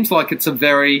 it seems like it's a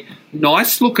very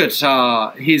nice look at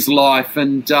his life,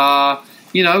 and,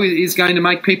 is going to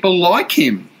make people like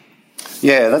him.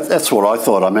 Yeah, that's what I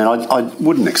thought. I mean, I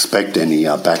wouldn't expect any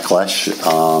backlash.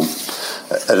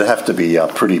 It'd have to be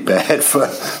pretty bad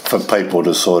for people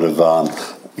to sort of,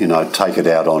 take it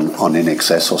out on In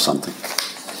Excess or something.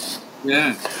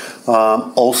 Yeah.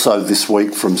 Also this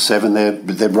week from 7,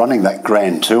 they're running that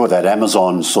grand tour, that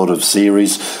Amazon sort of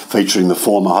series featuring the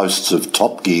former hosts of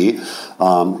Top Gear,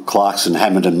 Clarkson,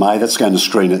 Hammond and May. That's going to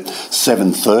screen at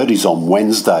 7:30 on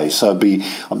Wednesday. So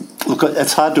look,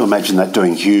 it's hard to imagine that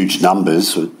doing huge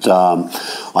numbers, but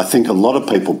I think a lot of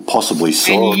people possibly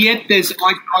saw. And yet,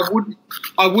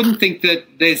 I wouldn't think that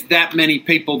there's that many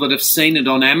people that have seen it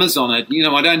on Amazon. I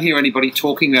don't hear anybody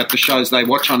talking about the shows they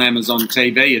watch on Amazon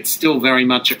TV. It's still very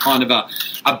much a kind of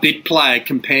a bit player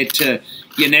compared to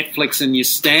your Netflix and your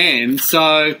Stan.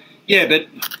 So. Yeah, but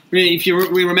really,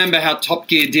 we remember how Top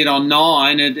Gear did on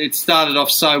 9, it started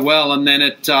off so well and then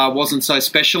it wasn't so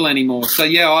special anymore. So,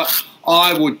 yeah,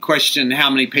 I would question how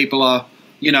many people are,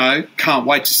 can't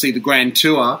wait to see the grand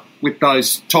tour with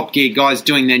those Top Gear guys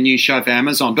doing their new show for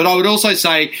Amazon. But I would also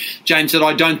say, James, that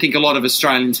I don't think a lot of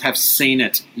Australians have seen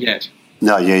it yet.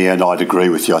 No, yeah, and I'd agree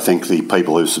with you. I think the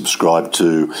people who subscribe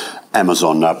to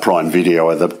Amazon Prime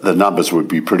Video, the numbers would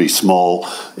be pretty small.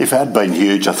 If it had been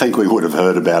huge, I think we would have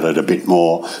heard about it a bit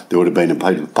more. There would have been a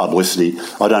bit of publicity.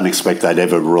 I don't expect they'd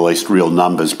ever released real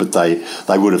numbers, but they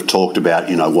would have talked about,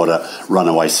 what a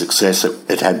runaway success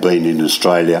it had been in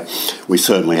Australia. We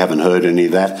certainly haven't heard any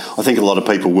of that. I think a lot of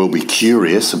people will be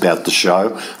curious about the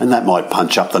show, and that might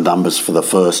punch up the numbers for the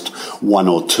first one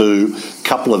or two. A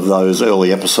couple of those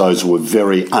early episodes were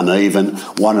very uneven.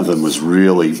 One of them was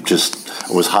really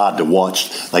it was hard to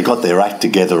watch. They got their act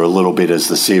together a little bit as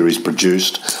the series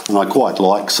produced, and I quite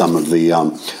like some of the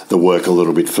work a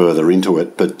little bit further into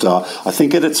it. But I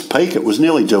think at its peak, it was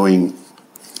nearly doing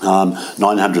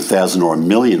 900,000 or 1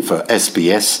 million for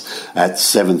SBS at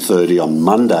 7:30 on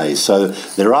Monday. So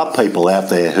there are people out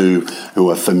there who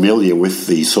are familiar with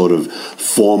the sort of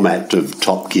format of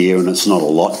Top Gear, and it's not a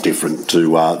lot different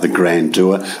to the Grand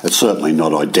Tour. It's certainly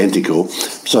not identical.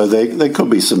 So there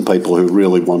could be some people who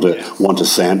really want to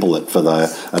sample it for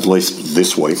at least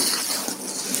this week.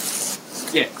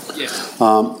 Yeah.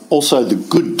 Also, The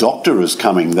Good Doctor is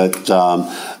coming. That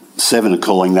Seven are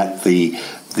calling that the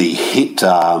hit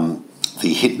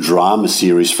drama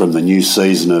series from the new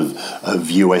season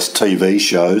of US TV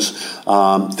shows.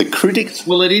 The critics...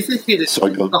 Well, it is a hit. It's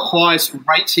the highest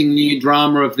rating new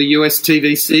drama of the US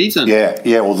TV season.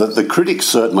 Yeah. Well, the critics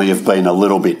certainly have been a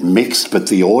little bit mixed, but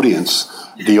the audience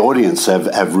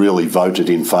have really voted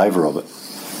in favour of it.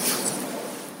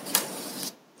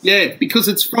 Yeah, because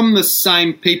it's from the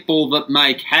same people that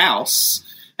make House.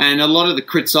 And a lot of the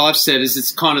crits I've said is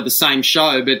it's kind of the same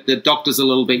show, but the Doctor's a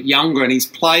little bit younger, and he's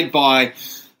played by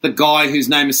the guy whose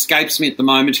name escapes me at the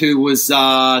moment, who was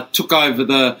took over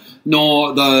the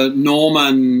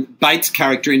Norman Bates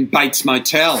character in Bates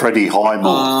Motel. Freddie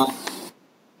Highmore.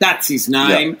 That's his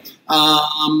name.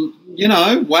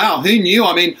 Yep. Wow, who knew?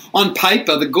 I mean, on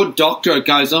paper, The Good Doctor, it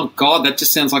goes, oh, God, that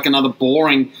just sounds like another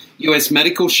boring US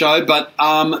medical show, but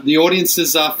the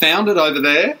audiences found it over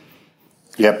there.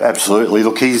 Yep, absolutely.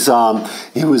 Look, he wasn't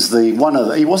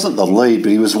the lead,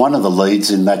 but he was one of the leads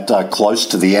in that Close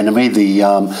to the Enemy.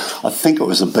 I think it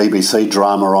was a BBC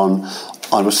drama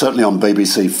I was certainly on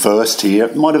BBC First here.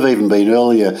 It might have even been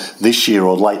earlier this year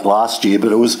or late last year, but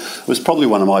it was probably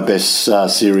one of my best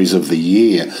series of the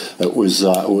year. It was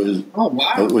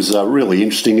really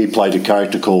interesting. He played a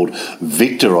character called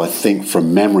Victor, I think,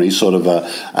 from memory, sort of a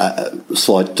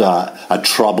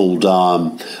troubled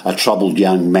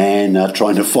young man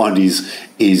trying to find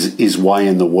his way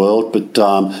in the world. But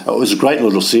it was a great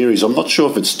little series. I'm not sure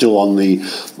if it's still on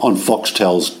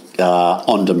Foxtel's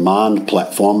on-demand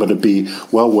platform, but it'd be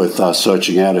well worth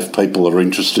searching out if people are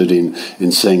interested in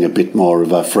seeing a bit more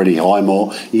of Freddie Highmore.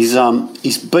 Was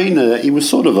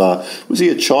he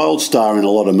a child star in a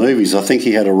lot of movies? I think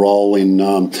he had a role in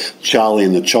Charlie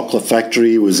and the Chocolate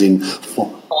Factory. He was in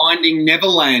Finding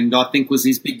Neverland, I think, was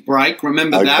his big break.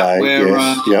 Remember that? Where,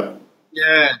 yes, yep.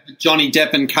 Yeah, Johnny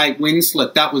Depp and Kate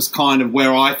Winslet. That was kind of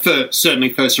where I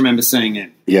certainly first remember seeing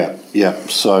him. Yeah.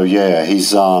 So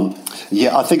he's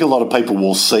I think a lot of people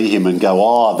will see him and go,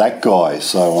 "Oh, that guy."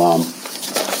 So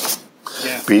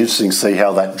be interesting to see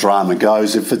how that drama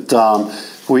goes. If it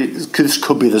this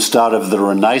could be the start of the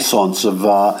renaissance of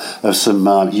some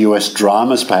US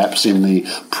dramas, perhaps in the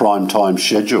prime time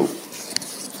schedule.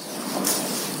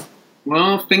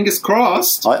 Well, fingers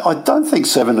crossed. I don't think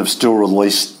Seven have still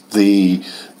released the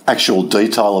actual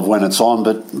detail of when it's on,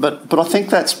 but I think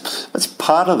that's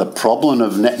part of the problem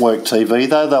of network TV,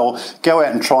 though. They'll go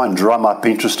out and try and drum up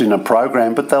interest in a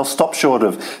program, but they'll stop short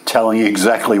of telling you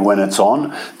exactly when it's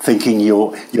on, thinking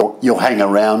you'll hang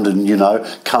around and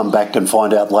come back and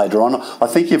find out later on. I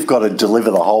think you've got to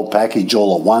deliver the whole package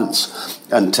all at once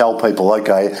and tell people,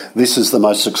 okay, this is the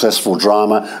most successful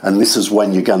drama and this is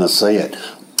when you're going to see it.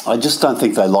 I just don't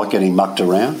think they like getting mucked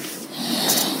around.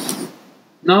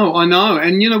 No, I know.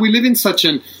 And, we live in such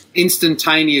an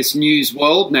instantaneous news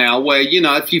world now where,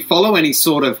 if you follow any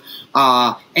sort of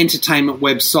entertainment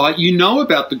website, you know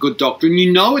about The Good Doctor and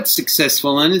you know it's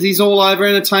successful and he's all over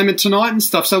Entertainment Tonight and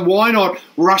stuff. So why not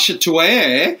rush it to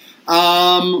air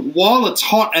while it's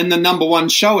hot and the number one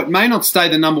show? It may not stay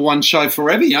the number one show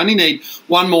forever. You only need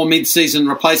one more mid-season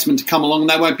replacement to come along and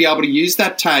they won't be able to use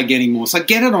that tag anymore. So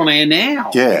get it on air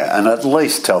now. Yeah, and at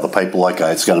least tell the people,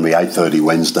 okay, it's going to be 8:30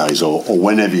 Wednesdays or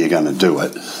whenever you're going to do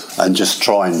it, and just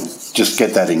try and just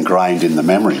get that ingrained in the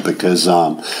memory, because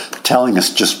telling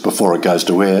us just before it goes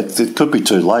to air, it could be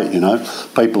too late,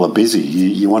 People are busy.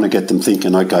 You want to get them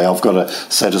thinking, okay, I've got to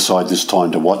set aside this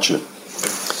time to watch it.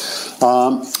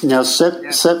 Now,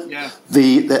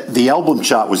 the album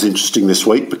chart was interesting this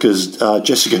week because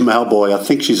Jessica Mauboy, I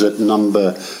think she's at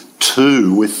number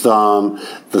 2 with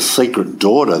The Secret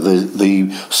Daughter,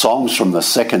 the songs from the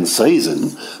second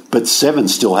season, but Seven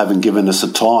still haven't given us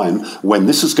a time when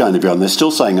this is going to be on. They're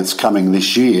still saying it's coming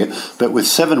this year, but with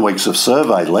 7 weeks of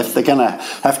survey left, they're going to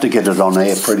have to get it on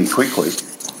air pretty quickly.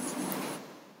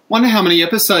 Wonder how many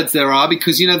episodes there are,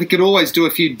 because, they could always do a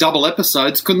few double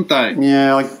episodes, couldn't they?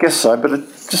 Yeah, I guess so, but it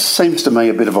just seems to me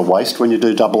a bit of a waste when you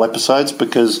do double episodes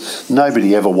because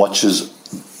nobody ever watches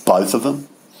both of them.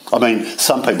 I mean,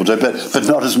 some people do, but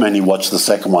not as many watch the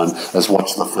second one as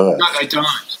watch the first. No, they don't.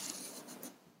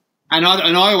 And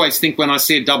I always think when I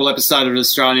see a double episode of an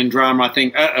Australian drama, I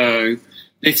think,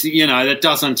 it's,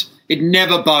 it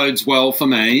never bodes well for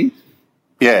me.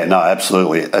 Yeah, no,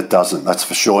 absolutely, it doesn't. That's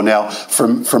for sure. Now,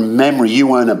 from memory, you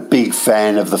weren't a big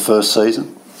fan of the first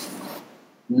season?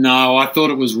 No, I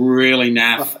thought it was really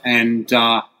naff, and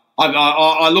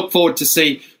I look forward to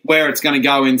see where it's going to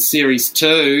go in Series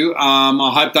 2.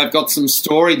 I hope they've got some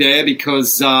story there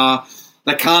because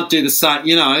they can't do the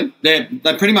same. They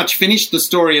pretty much finished the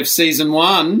story of Season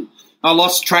 1. I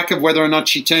lost track of whether or not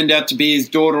she turned out to be his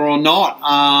daughter or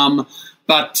not.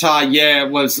 But, it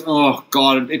was, oh,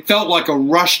 God, it felt like a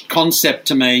rushed concept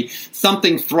to me,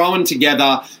 something thrown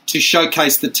together to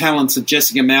showcase the talents of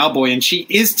Jessica Mauboy. And she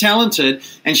is talented,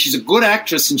 and she's a good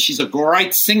actress, and she's a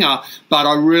great singer, but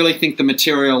I really think the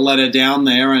material let her down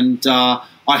there, and I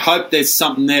hope there's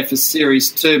something there for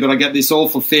Series 2, but I get this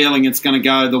awful feeling it's going to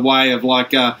go the way of,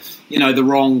 the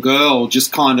wrong girl,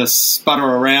 just kind of sputter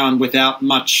around without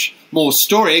much more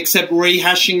story, except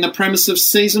rehashing the premise of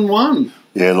Season 1.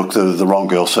 Yeah, look, the Wrong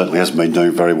Girl certainly hasn't been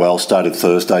doing very well. Started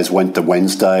Thursdays, went to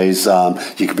Wednesdays.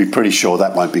 You could be pretty sure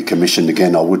that won't be commissioned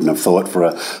again, I wouldn't have thought, for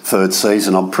a third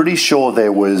season. I'm pretty sure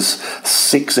there was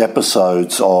 6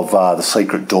 episodes of The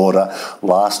Secret Daughter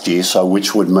last year, so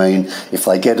which would mean if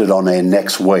they get it on air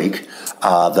next week,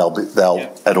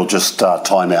 it'll just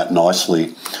time out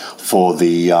nicely for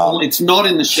the... it's not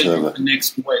in the schedule for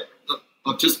next week.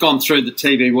 I've just gone through the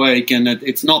TV week and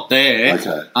it's not there.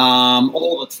 Okay.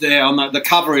 All that's there on the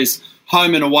cover is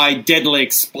Home and Away Deadly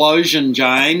Explosion,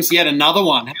 James. Yet another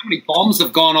one. How many bombs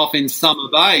have gone off in Summer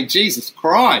Bay? Jesus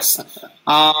Christ.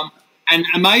 And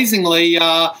amazingly,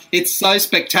 it's so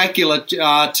spectacular.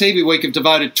 TV Week have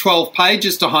devoted 12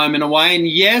 pages to Home and Away. And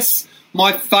yes,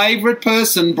 my favourite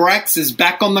person, Brax, is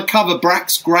back on the cover.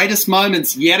 Brax's greatest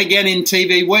moments yet again in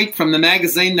TV Week from the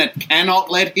magazine that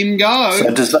cannot let him go.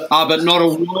 So but not a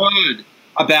word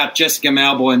about Jessica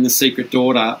Mauboy and The Secret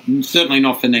Daughter. Certainly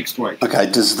not for next week. Okay,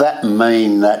 does that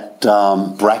mean that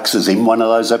Brax is in one of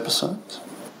those episodes?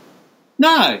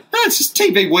 No, it's just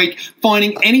TV Week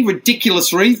finding any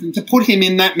ridiculous reason to put him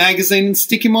in that magazine and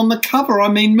stick him on the cover. I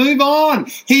mean, move on.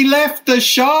 He left the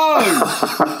show.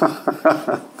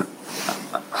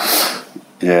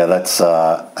 Yeah,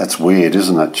 that's weird,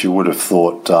 isn't it? You would have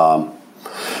thought,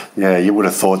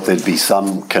 there'd be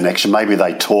some connection. Maybe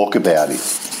they talk about it.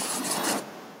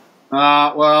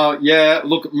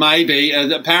 Look, maybe.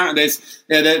 Apparently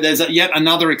there's yet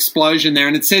another explosion there,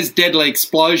 and it says deadly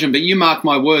explosion, but you mark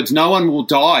my words, no one will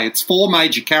die. It's 4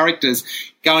 major characters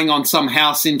going on some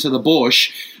house into the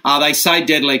bush. They say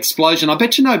deadly explosion. I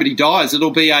bet you nobody dies. It'll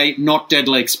be a not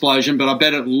deadly explosion, but I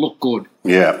bet it'll look good.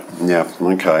 Yeah,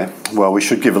 okay. Well, we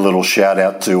should give a little shout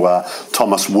out to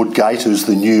Thomas Woodgate, who's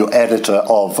the new editor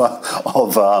of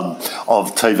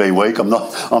TV Week. I'm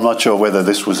not sure whether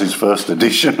this was his first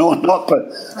edition or not,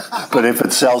 but if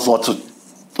it sells lots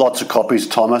of copies,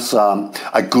 Thomas,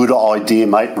 a good idea,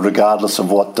 mate, regardless of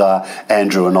what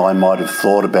Andrew and I might have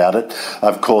thought about it.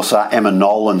 Of course, Emma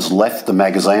Nolan's left the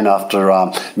magazine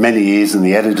after many years in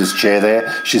the editor's chair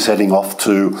there. She's heading off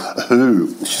to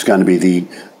Who. She's going to be the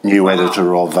new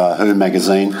editor of Who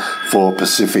magazine for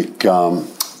Pacific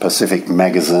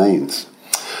magazines.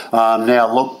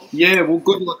 Now, look... Yeah, well,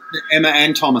 good luck to Emma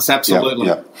and Thomas, absolutely.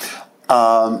 Yeah.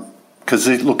 Because,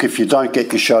 look, if you don't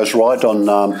get your shows right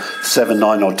on 7,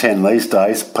 9 or 10 these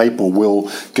days, people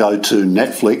will go to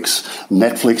Netflix.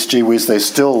 Netflix, gee whiz, there's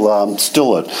still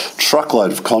a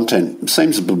truckload of content. It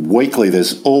seems weekly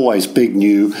there's always big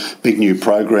new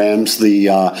programs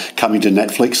coming to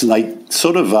Netflix, and they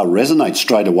sort of resonate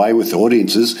straight away with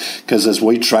audiences because as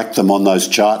we track them on those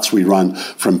charts we run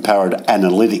from Parrot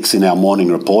Analytics in our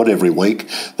morning report every week,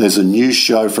 there's a new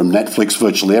show from Netflix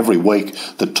virtually every week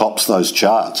that tops those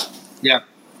charts. Yeah.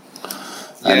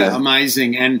 Yeah,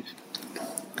 amazing. And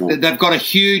they've got a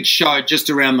huge show just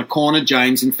around the corner,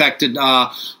 James. In fact, it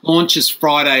launches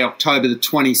Friday, October the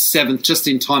 27th, just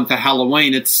in time for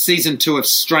Halloween. It's season 2 of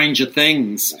Stranger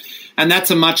Things. and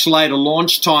that's a much later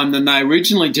launch time than they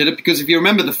originally did it, because if you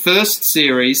remember the first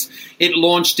series, it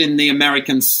launched in the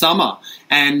American summer,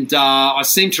 and I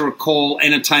seem to recall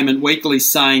Entertainment Weekly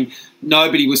saying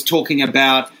nobody was talking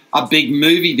about a big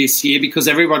movie this year because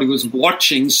everybody was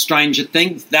watching Stranger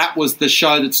Things. That was the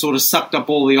show that sort of sucked up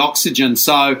all the oxygen.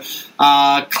 So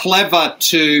clever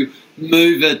to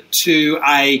move it to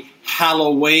a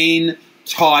Halloween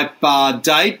type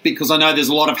date, because I know there's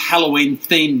a lot of Halloween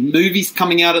themed movies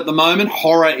coming out at the moment.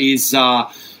 Horror is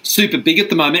super big at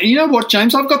the moment. And you know what,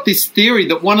 James? I've got this theory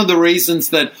that one of the reasons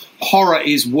that horror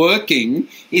is working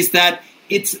is that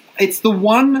it's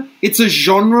a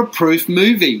genre-proof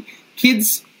movie.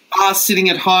 Kids are sitting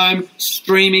at home,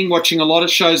 streaming, watching a lot of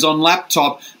shows on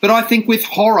laptop. But I think with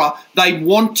horror, they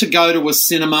want to go to a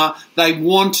cinema. They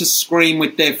want to scream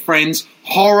with their friends.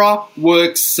 Horror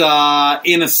works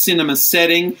in a cinema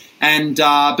setting, and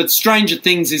but Stranger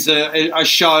Things is a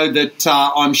show that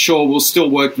I'm sure will still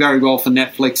work very well for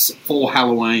Netflix for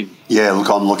Halloween. Yeah, look,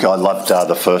 I loved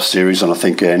the first series, and I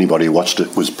think anybody who watched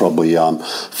it was probably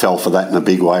fell for that in a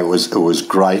big way. It was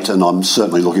great, and I'm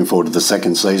certainly looking forward to the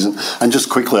second season. And just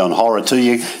quickly on horror too,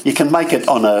 you can make it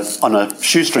on a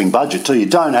shoestring budget too. You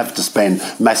don't have to spend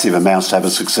massive amounts to have a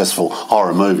successful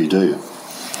horror movie, do you?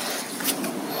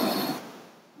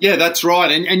 Yeah, that's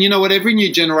right. And you know what? Every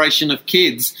new generation of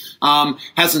kids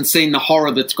hasn't seen the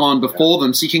horror that's gone before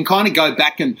them. So you can kind of go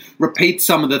back and repeat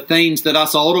some of the themes that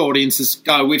us older audiences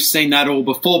go, we've seen that all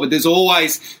before. But there's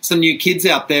always some new kids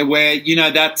out there where, you know,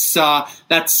 that's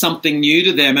something new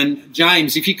to them. And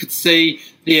James, if you could see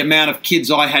the amount of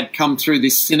kids I had come through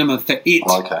this cinema for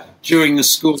it during the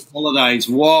school holidays,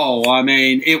 whoa, I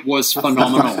mean, it was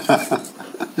phenomenal.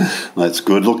 That's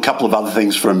good. Look, a couple of other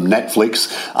things from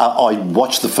Netflix. I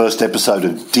watched the first episode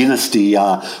of Dynasty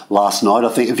last night. I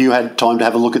think, have you had time to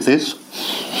have a look at this?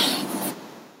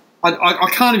 I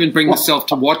can't even bring myself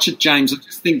to watch it, James. I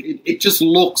just think it just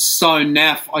looks so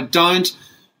naff. I don't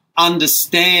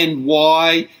understand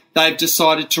why they've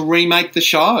decided to remake the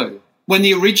show when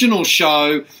the original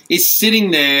show is sitting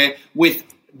there with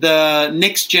the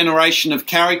next generation of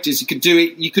characters. You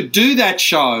could do that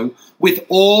show with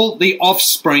all the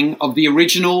offspring of the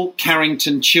original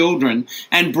Carrington children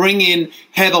and bring in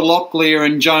Heather Locklear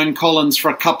and Joan Collins for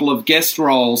a couple of guest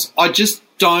roles. I just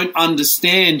don't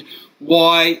understand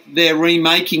why they're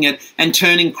remaking it and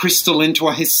turning Crystal into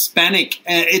a Hispanic.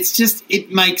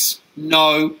 It makes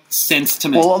no sense to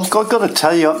me. Well, I've got to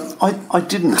tell you, I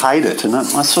didn't hate it, and I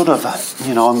sort of,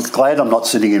 I'm glad I'm not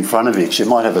sitting in front of it. She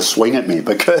might have a swing at me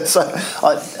because,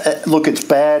 look, it's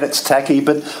bad, it's tacky,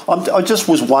 but I just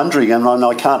was wondering, and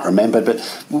I can't remember, but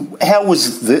how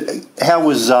was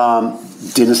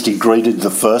Dynasty greeted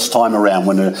the first time around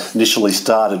when it initially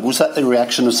started? Was that the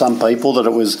reaction of some people that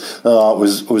it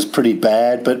was pretty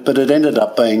bad, but it ended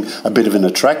up being a bit of an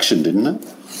attraction, didn't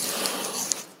it?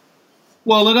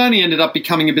 Well, it only ended up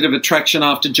becoming a bit of attraction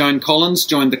after Joan Collins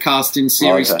joined the cast in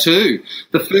Series 2.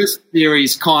 The first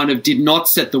series kind of did not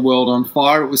set the world on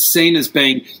fire. It was seen as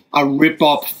being a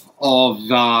rip-off of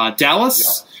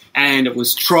Dallas, and it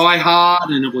was try-hard,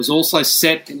 and it was also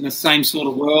set in the same sort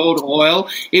of world, oil.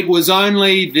 It was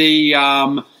only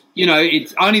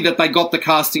it's only that they got the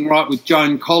casting right with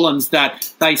Joan Collins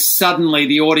that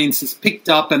the audiences picked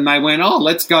up and they went, oh,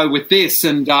 let's go with this.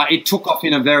 And it took off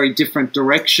in a very different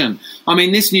direction. I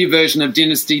mean, this new version of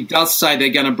Dynasty does say they're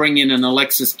going to bring in an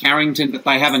Alexis Carrington, but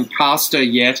they haven't cast her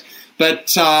yet.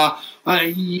 But,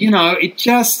 it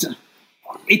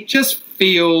just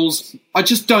feels, I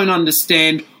just don't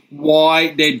understand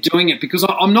why they're doing it, because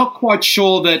I'm not quite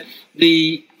sure that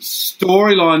the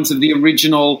storylines of the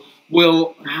original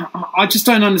I just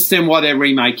don't understand why they're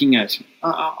remaking it.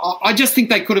 I just think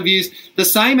they could have used the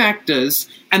same actors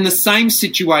and the same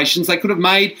situations. They could have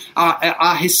made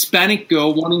a Hispanic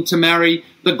girl wanting to marry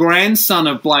the grandson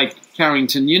of Blake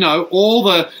Carrington. All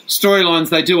the storylines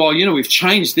they do, we've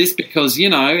changed this because,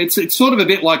 it's sort of a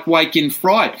bit like Wake in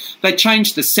Fright. They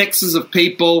change the sexes of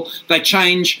people. They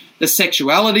change the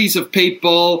sexualities of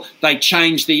people, they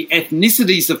change the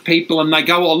ethnicities of people, and they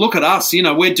go, oh, look at us,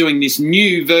 we're doing this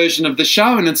new version of the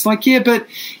show. And it's like, yeah, but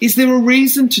is there a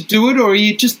reason to do it, or are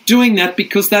you just doing that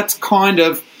because that's kind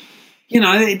of,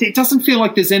 it doesn't feel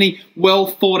like there's any well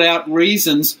thought out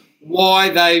reasons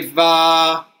why they've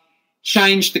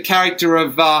changed the character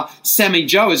of Sammy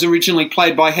Joe, as originally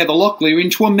played by Heather Locklear,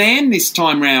 into a man this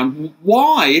time round.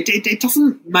 Why?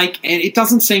 It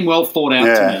doesn't seem well thought out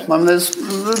to me. I mean, there's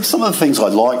some of the things I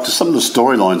liked. Some of the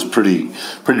storylines pretty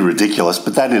ridiculous,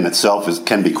 but that in itself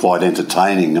can be quite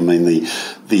entertaining. I mean,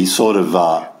 the sort of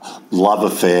love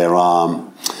affair,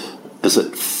 is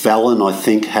it Fallon, I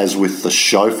think, has with the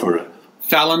chauffeur.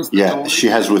 Fallon's Yeah, daughter. she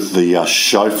has with the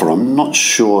chauffeur. I'm not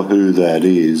sure who that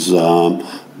is.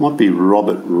 Might be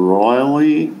Robert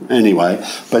Riley. Anyway,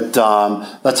 but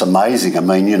that's amazing. I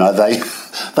mean,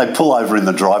 they pull over in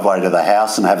the driveway to the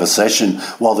house and have a session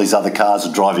while these other cars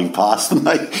are driving past them.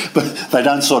 But they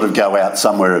don't sort of go out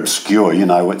somewhere obscure.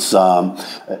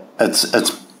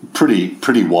 It's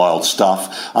pretty wild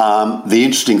stuff. The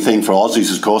interesting thing for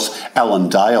Aussies, of course, Alan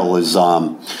Dale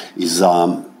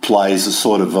plays a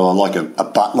sort of like a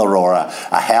butler or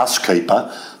a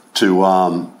housekeeper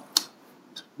to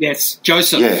Yes,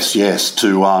 Joseph. Yes,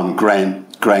 to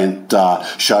Grant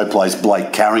Show plays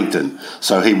Blake Carrington,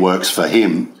 so he works for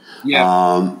him.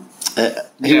 Yeah.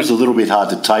 He was a little bit hard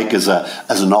to take as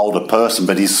an older person,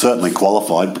 but he's certainly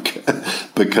qualified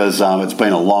because it's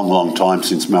been a long time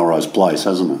since Melrose Place,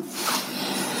 hasn't it?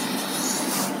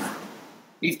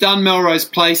 He's done Melrose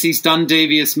Place, he's done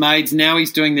Devious Maids, now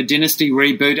he's doing the Dynasty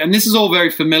reboot, and this is all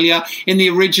very familiar. In the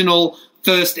original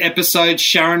first episode,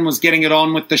 Sharon was getting it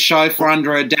on with the chauffeur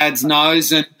under her dad's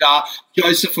nose, and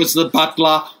Joseph was the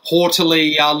butler,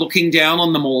 haughtily looking down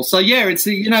on them all. So yeah, it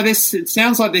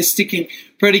sounds like they're sticking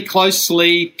pretty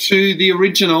closely to the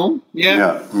original.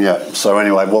 Yeah. So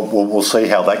anyway, we'll see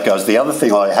how that goes. The other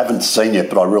thing I haven't seen yet,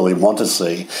 but I really want to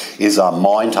see, is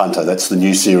Mindhunter. That's the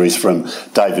new series from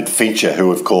David Fincher,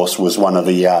 who of course was one of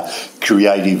the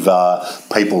creative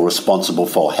people responsible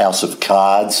for House of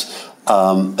Cards.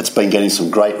 It's been getting some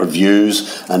great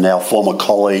reviews, and our former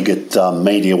colleague at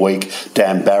Mediaweek,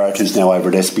 Dan Barrett, who's now over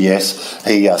at SBS,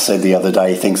 he said the other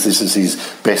day he thinks this is his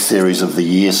best series of the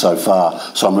year so far.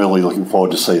 So I'm really looking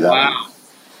forward to see that. Wow.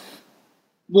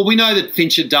 Well, we know that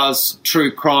Fincher does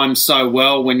true crime so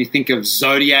well when you think of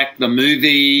Zodiac, the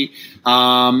movie,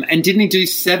 and didn't he do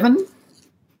Seven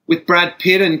with Brad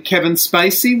Pitt and Kevin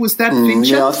Spacey? Was that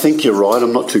Fincher? Yeah, I think you're right.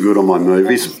 I'm not too good on my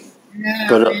movies. Yeah.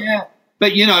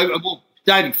 But,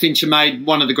 David Fincher made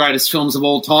one of the greatest films of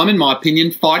all time, in my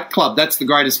opinion, Fight Club. That's the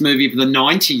greatest movie of the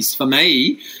 90s for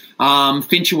me.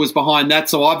 Fincher was behind that,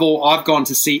 so I've gone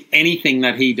to see anything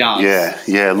that he does.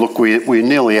 Yeah. Look, we're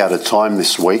nearly out of time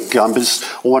this week. I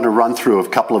want to run through a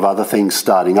couple of other things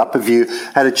starting up. Have you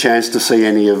had a chance to see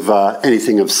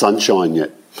anything of Sunshine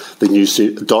yet? The new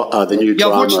drama? Yeah,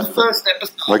 I've watched the first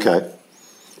episode. Okay.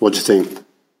 What'd you think?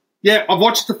 Yeah, I've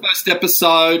watched the first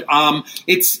episode.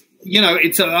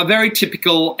 It's a very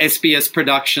typical SBS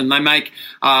production. They make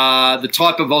the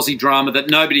type of Aussie drama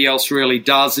that nobody else really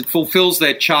does. It fulfills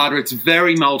their charter. It's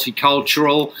very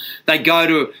multicultural. They go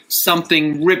to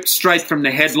something ripped straight from the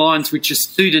headlines, which is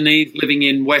Sudanese living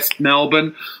in West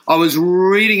Melbourne. I was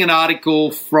reading an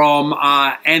article from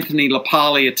Anthony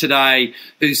LaPaglia today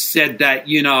who said that,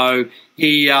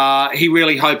 he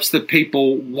really hopes that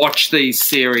people watch these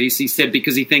series. He said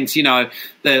because he thinks,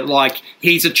 that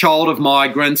he's a child of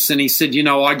migrants, and he said,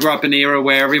 I grew up in an era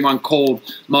where everyone called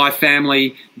my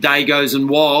family Dagos and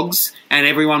Wogs, and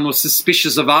everyone was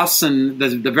suspicious of us, and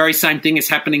the very same thing is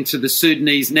happening to the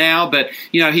Sudanese now. But,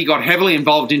 he got heavily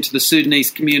involved into the Sudanese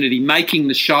community making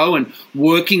the show and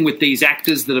working with these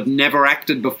actors that have never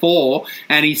acted before.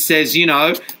 And he says,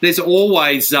 there's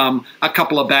always a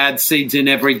couple of bad seeds in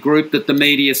every group that the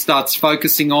media starts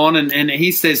focusing on. And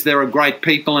he says there are great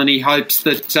people, and he hopes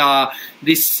that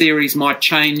this series might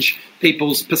change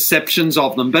people's perceptions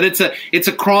of them. But it's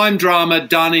a crime drama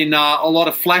done in a lot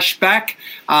of flashback,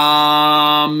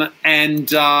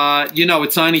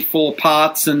 it's only 4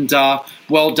 parts, and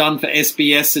well done for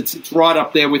SBS. It's right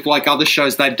up there with other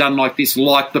shows they've done like this,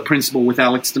 like The Principal with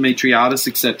Alex Dimitriadis,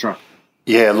 etc.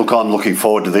 Yeah, look, I'm looking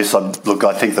forward to this. I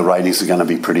think the ratings are going to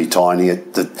be pretty tiny.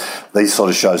 These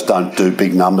sort of shows don't do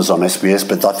big numbers on SBS,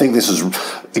 but I think this is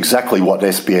exactly what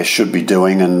SBS should be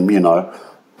doing, and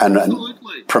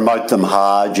promote them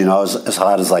hard, as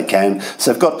hard as they can.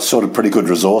 So they've got sort of pretty good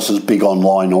resources, big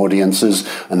online audiences,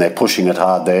 and they're pushing it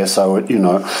hard there. So, it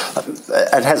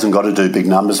hasn't got to do big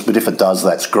numbers, but if it does,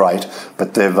 that's great.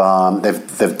 But they've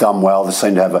done well. They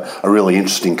seem to have a really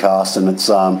interesting cast, and it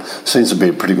seems to be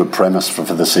a pretty good premise for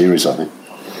the series, I think.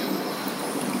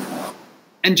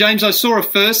 And James, I saw a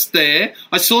first there.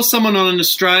 I saw someone on an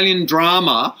Australian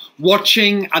drama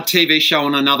watching a TV show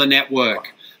on another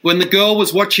network. When the girl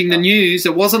was watching the news,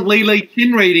 it wasn't Lee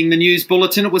Chin reading the news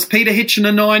bulletin, it was Peter Hitchen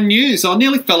of Nine News. I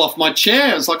nearly fell off my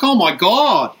chair. I was like, oh, my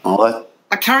God. Oh,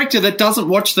 a character that doesn't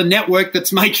watch the network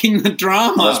that's making the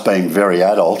drama. That's being very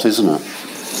adult, isn't it?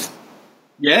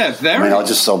 Yeah, very. I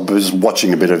was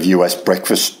watching a bit of US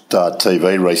breakfast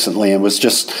TV recently, and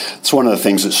it's one of the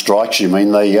things that strikes you.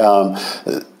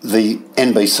 The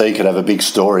NBC could have a big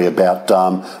story about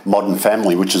Modern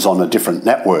Family, which is on a different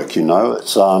network,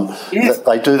 It's, yes.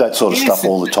 They do that sort of stuff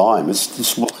all the time.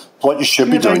 What you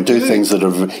should be doing, do things that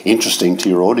are interesting to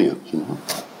your audience.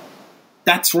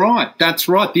 That's right.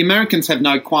 The Americans have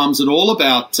no qualms at all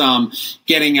about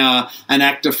getting an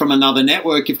actor from another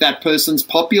network if that person's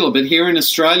popular. But here in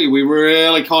Australia, we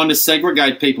really kind of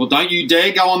segregate people. Don't you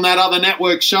dare go on that other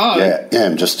network show. Yeah,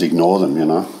 and just ignore them,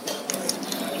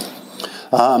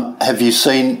 Have you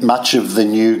seen much of the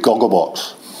new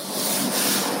Gogglebox?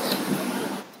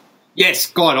 Yes,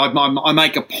 God, I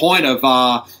make a point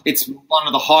of it's one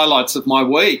of the highlights of my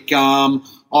week.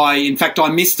 In fact, I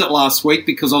missed it last week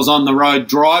because I was on the road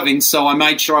driving, so I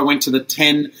made sure I went to the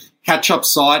 10 catch-up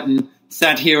site and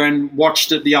sat here and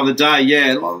watched it the other day.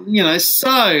 Yeah,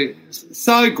 so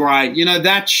great.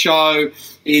 That show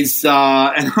is,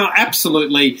 and I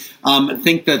absolutely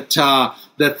think that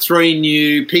the three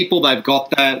new people they've got,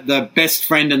 the best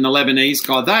friend and the Lebanese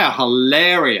guy, they are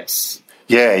hilarious.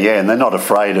 Yeah, and they're not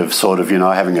afraid of sort of,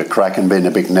 having a crack and being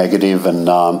a bit negative and,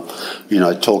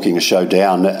 talking a show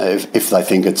down if they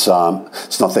think it's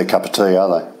not their cup of tea,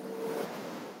 are they?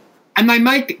 And they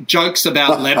make jokes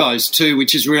about Lebos too,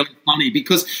 which is really funny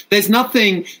because I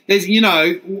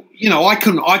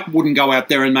wouldn't go out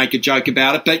there and make a joke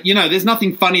about it, but there's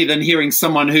nothing funnier than hearing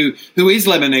someone who is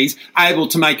Lebanese able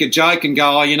to make a joke and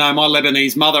go, my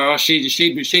Lebanese mother,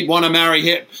 she'd want to marry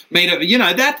me to,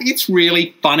 that it's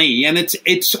really funny and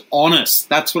it's honest.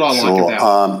 That's what I like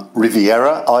about it.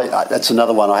 Riviera, that's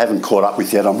another one I haven't caught up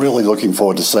with yet. I'm really looking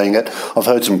forward to seeing it. I've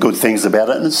heard some good things about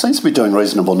it and it seems to be doing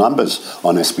reasonable numbers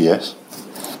on SBS.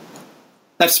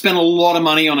 They've spent a lot of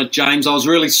money on it, James. I was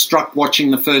really struck watching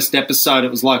the first episode.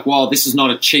 It was like, wow, this is not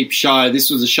a cheap show.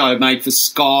 This was a show made for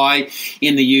Sky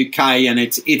in the UK, and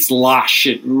it's lush.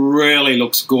 It really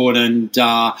looks good and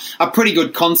a pretty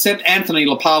good concept. Anthony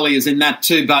LaPaglia is in that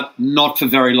too, but not for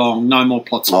very long. No more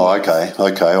plots. Oh, okay.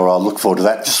 All right, I'll look forward to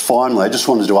that. Just finally, I just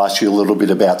wanted to ask you a little bit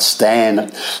about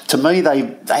Stan. To me,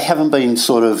 they haven't been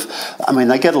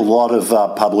they get a lot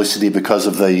of publicity because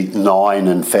of the Nine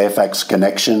and Fairfax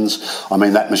connections.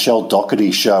 That Michelle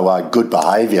Doherty show, Good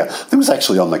Behaviour, it was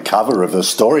actually on the cover of a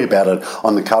story about it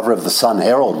on the cover of the Sun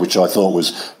Herald, which I thought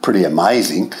was pretty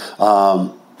amazing.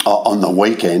 On the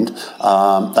weekend,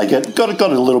 they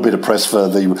got a little bit of press for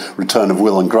the return of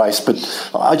Will and Grace, but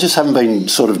I just haven't been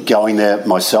sort of going there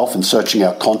myself and searching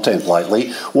out content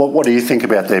lately. What do you think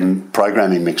about their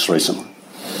programming mix recently?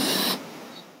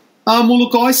 Well,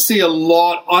 look, I see a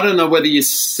lot. I don't know whether you're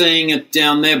seeing it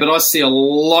down there, but I see a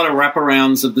lot of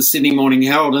wraparounds of the Sydney Morning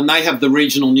Herald, and they have the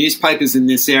regional newspapers in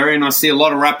this area, and I see a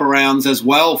lot of wraparounds as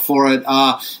well for it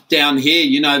down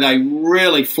here. They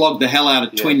really flogged the hell out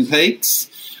of Twin Peaks.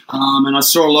 And I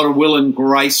saw a lot of Will and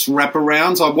Grace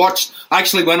wraparounds. I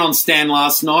actually went on Stan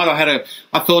last night.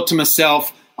 I thought to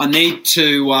myself, I need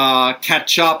to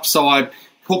catch up, so I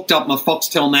hooked up my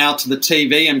Foxtel Now to the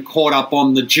TV and caught up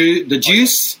on the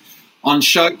Juice on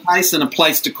Showcase and A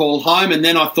Place to Call Home. And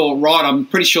then I thought, right, I'm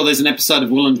pretty sure there's an episode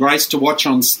of Will and Grace to watch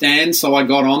on Stan, so I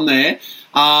got on there.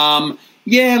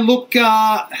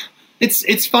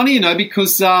 It's funny,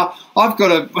 because I've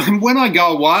got when I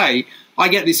go away, I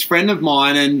get this friend of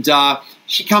mine and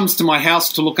she comes to my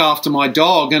house to look after my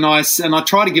dog, and I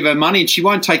try to give her money and she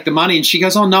won't take the money, and she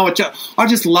goes, oh, no, I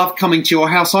just love coming to your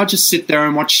house. I just sit there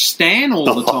and watch Stan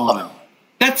all the time.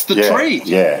 That's the treat.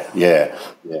 Yeah.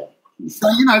 So,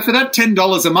 for that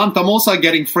 $10 a month, I'm also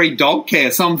getting free dog care,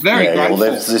 so I'm very grateful.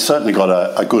 Well, they've certainly got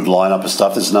a good lineup of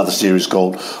stuff. There's another series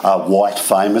called White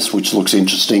Famous, which looks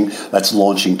interesting. That's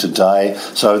launching today.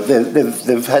 So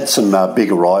they've had some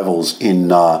big arrivals in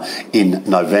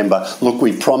November. Look,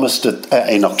 we promised it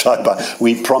in October.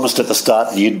 We promised at the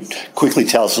start that you'd quickly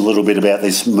tell us a little bit about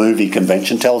this movie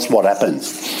convention. Tell us what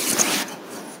happens.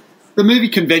 The movie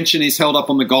convention is held up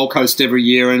on the Gold Coast every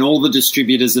year, and all the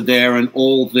distributors are there, and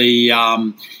all the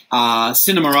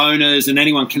cinema owners and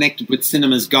anyone connected with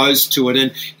cinemas goes to it.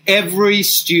 And every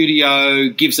studio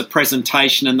gives a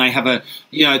presentation, and they have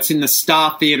it's in the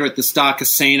Star Theatre at the Star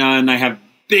Casino, and they have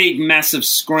big, massive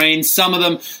screens. Some of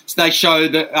them, they show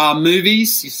the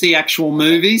movies. You see actual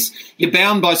movies. You're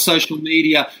bound by social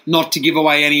media not to give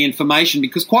away any information,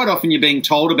 because quite often you're being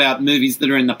told about movies that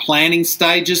are in the planning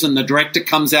stages, and the director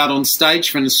comes out on stage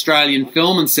for an Australian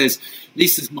film and says,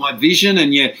 this is my vision,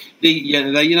 and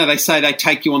they say they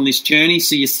take you on this journey,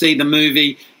 so you see the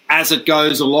movie as it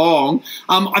goes along.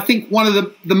 I think one of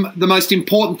the most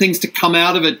important things to come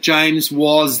out of it, James,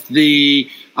 was the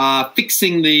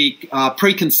fixing the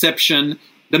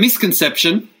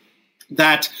misconception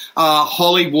that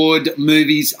Hollywood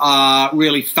movies are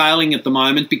really failing at the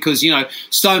moment because,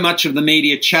 so much of the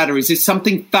media chatter is if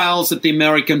something fails at the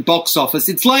American box office,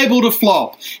 it's labelled a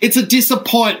flop. It's a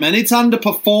disappointment. It's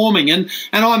underperforming. And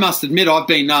I must admit, I've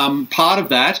been part of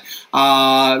that,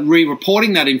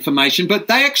 re-reporting that information, but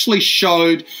they actually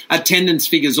showed attendance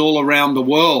figures all around the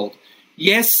world.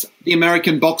 Yes, the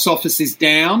American box office is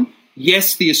down.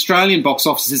 Yes, the Australian box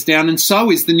office is down, and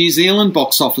so is the New Zealand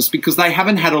box office because they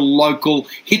haven't had a local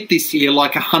hit this year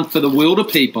like A Hunt for the Wilder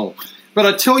People. But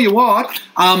I tell you what,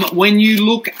 when you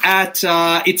look at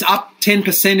it's up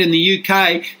 10% in the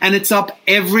UK and it's up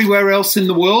everywhere else in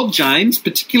the world, James,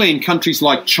 particularly in countries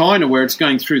like China where it's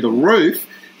going through the roof.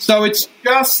 So it's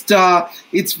just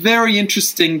it's very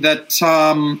interesting that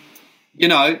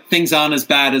things aren't as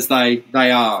bad as they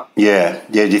are. Yeah.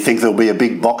 Do you think there'll be a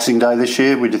big Boxing Day this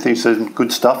year? Would you think some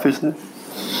good stuff, isn't there?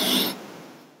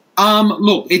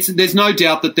 Look, there's no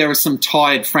doubt that there are some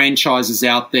tired franchises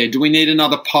out there. Do we need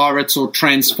another Pirates or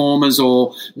Transformers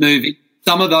or movie?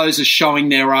 Some of those are showing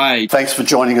their age. Thanks for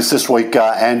joining us this week,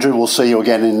 Andrew. We'll see you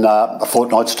again in a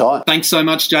fortnight's time. Thanks so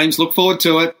much, James. Look forward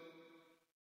to it.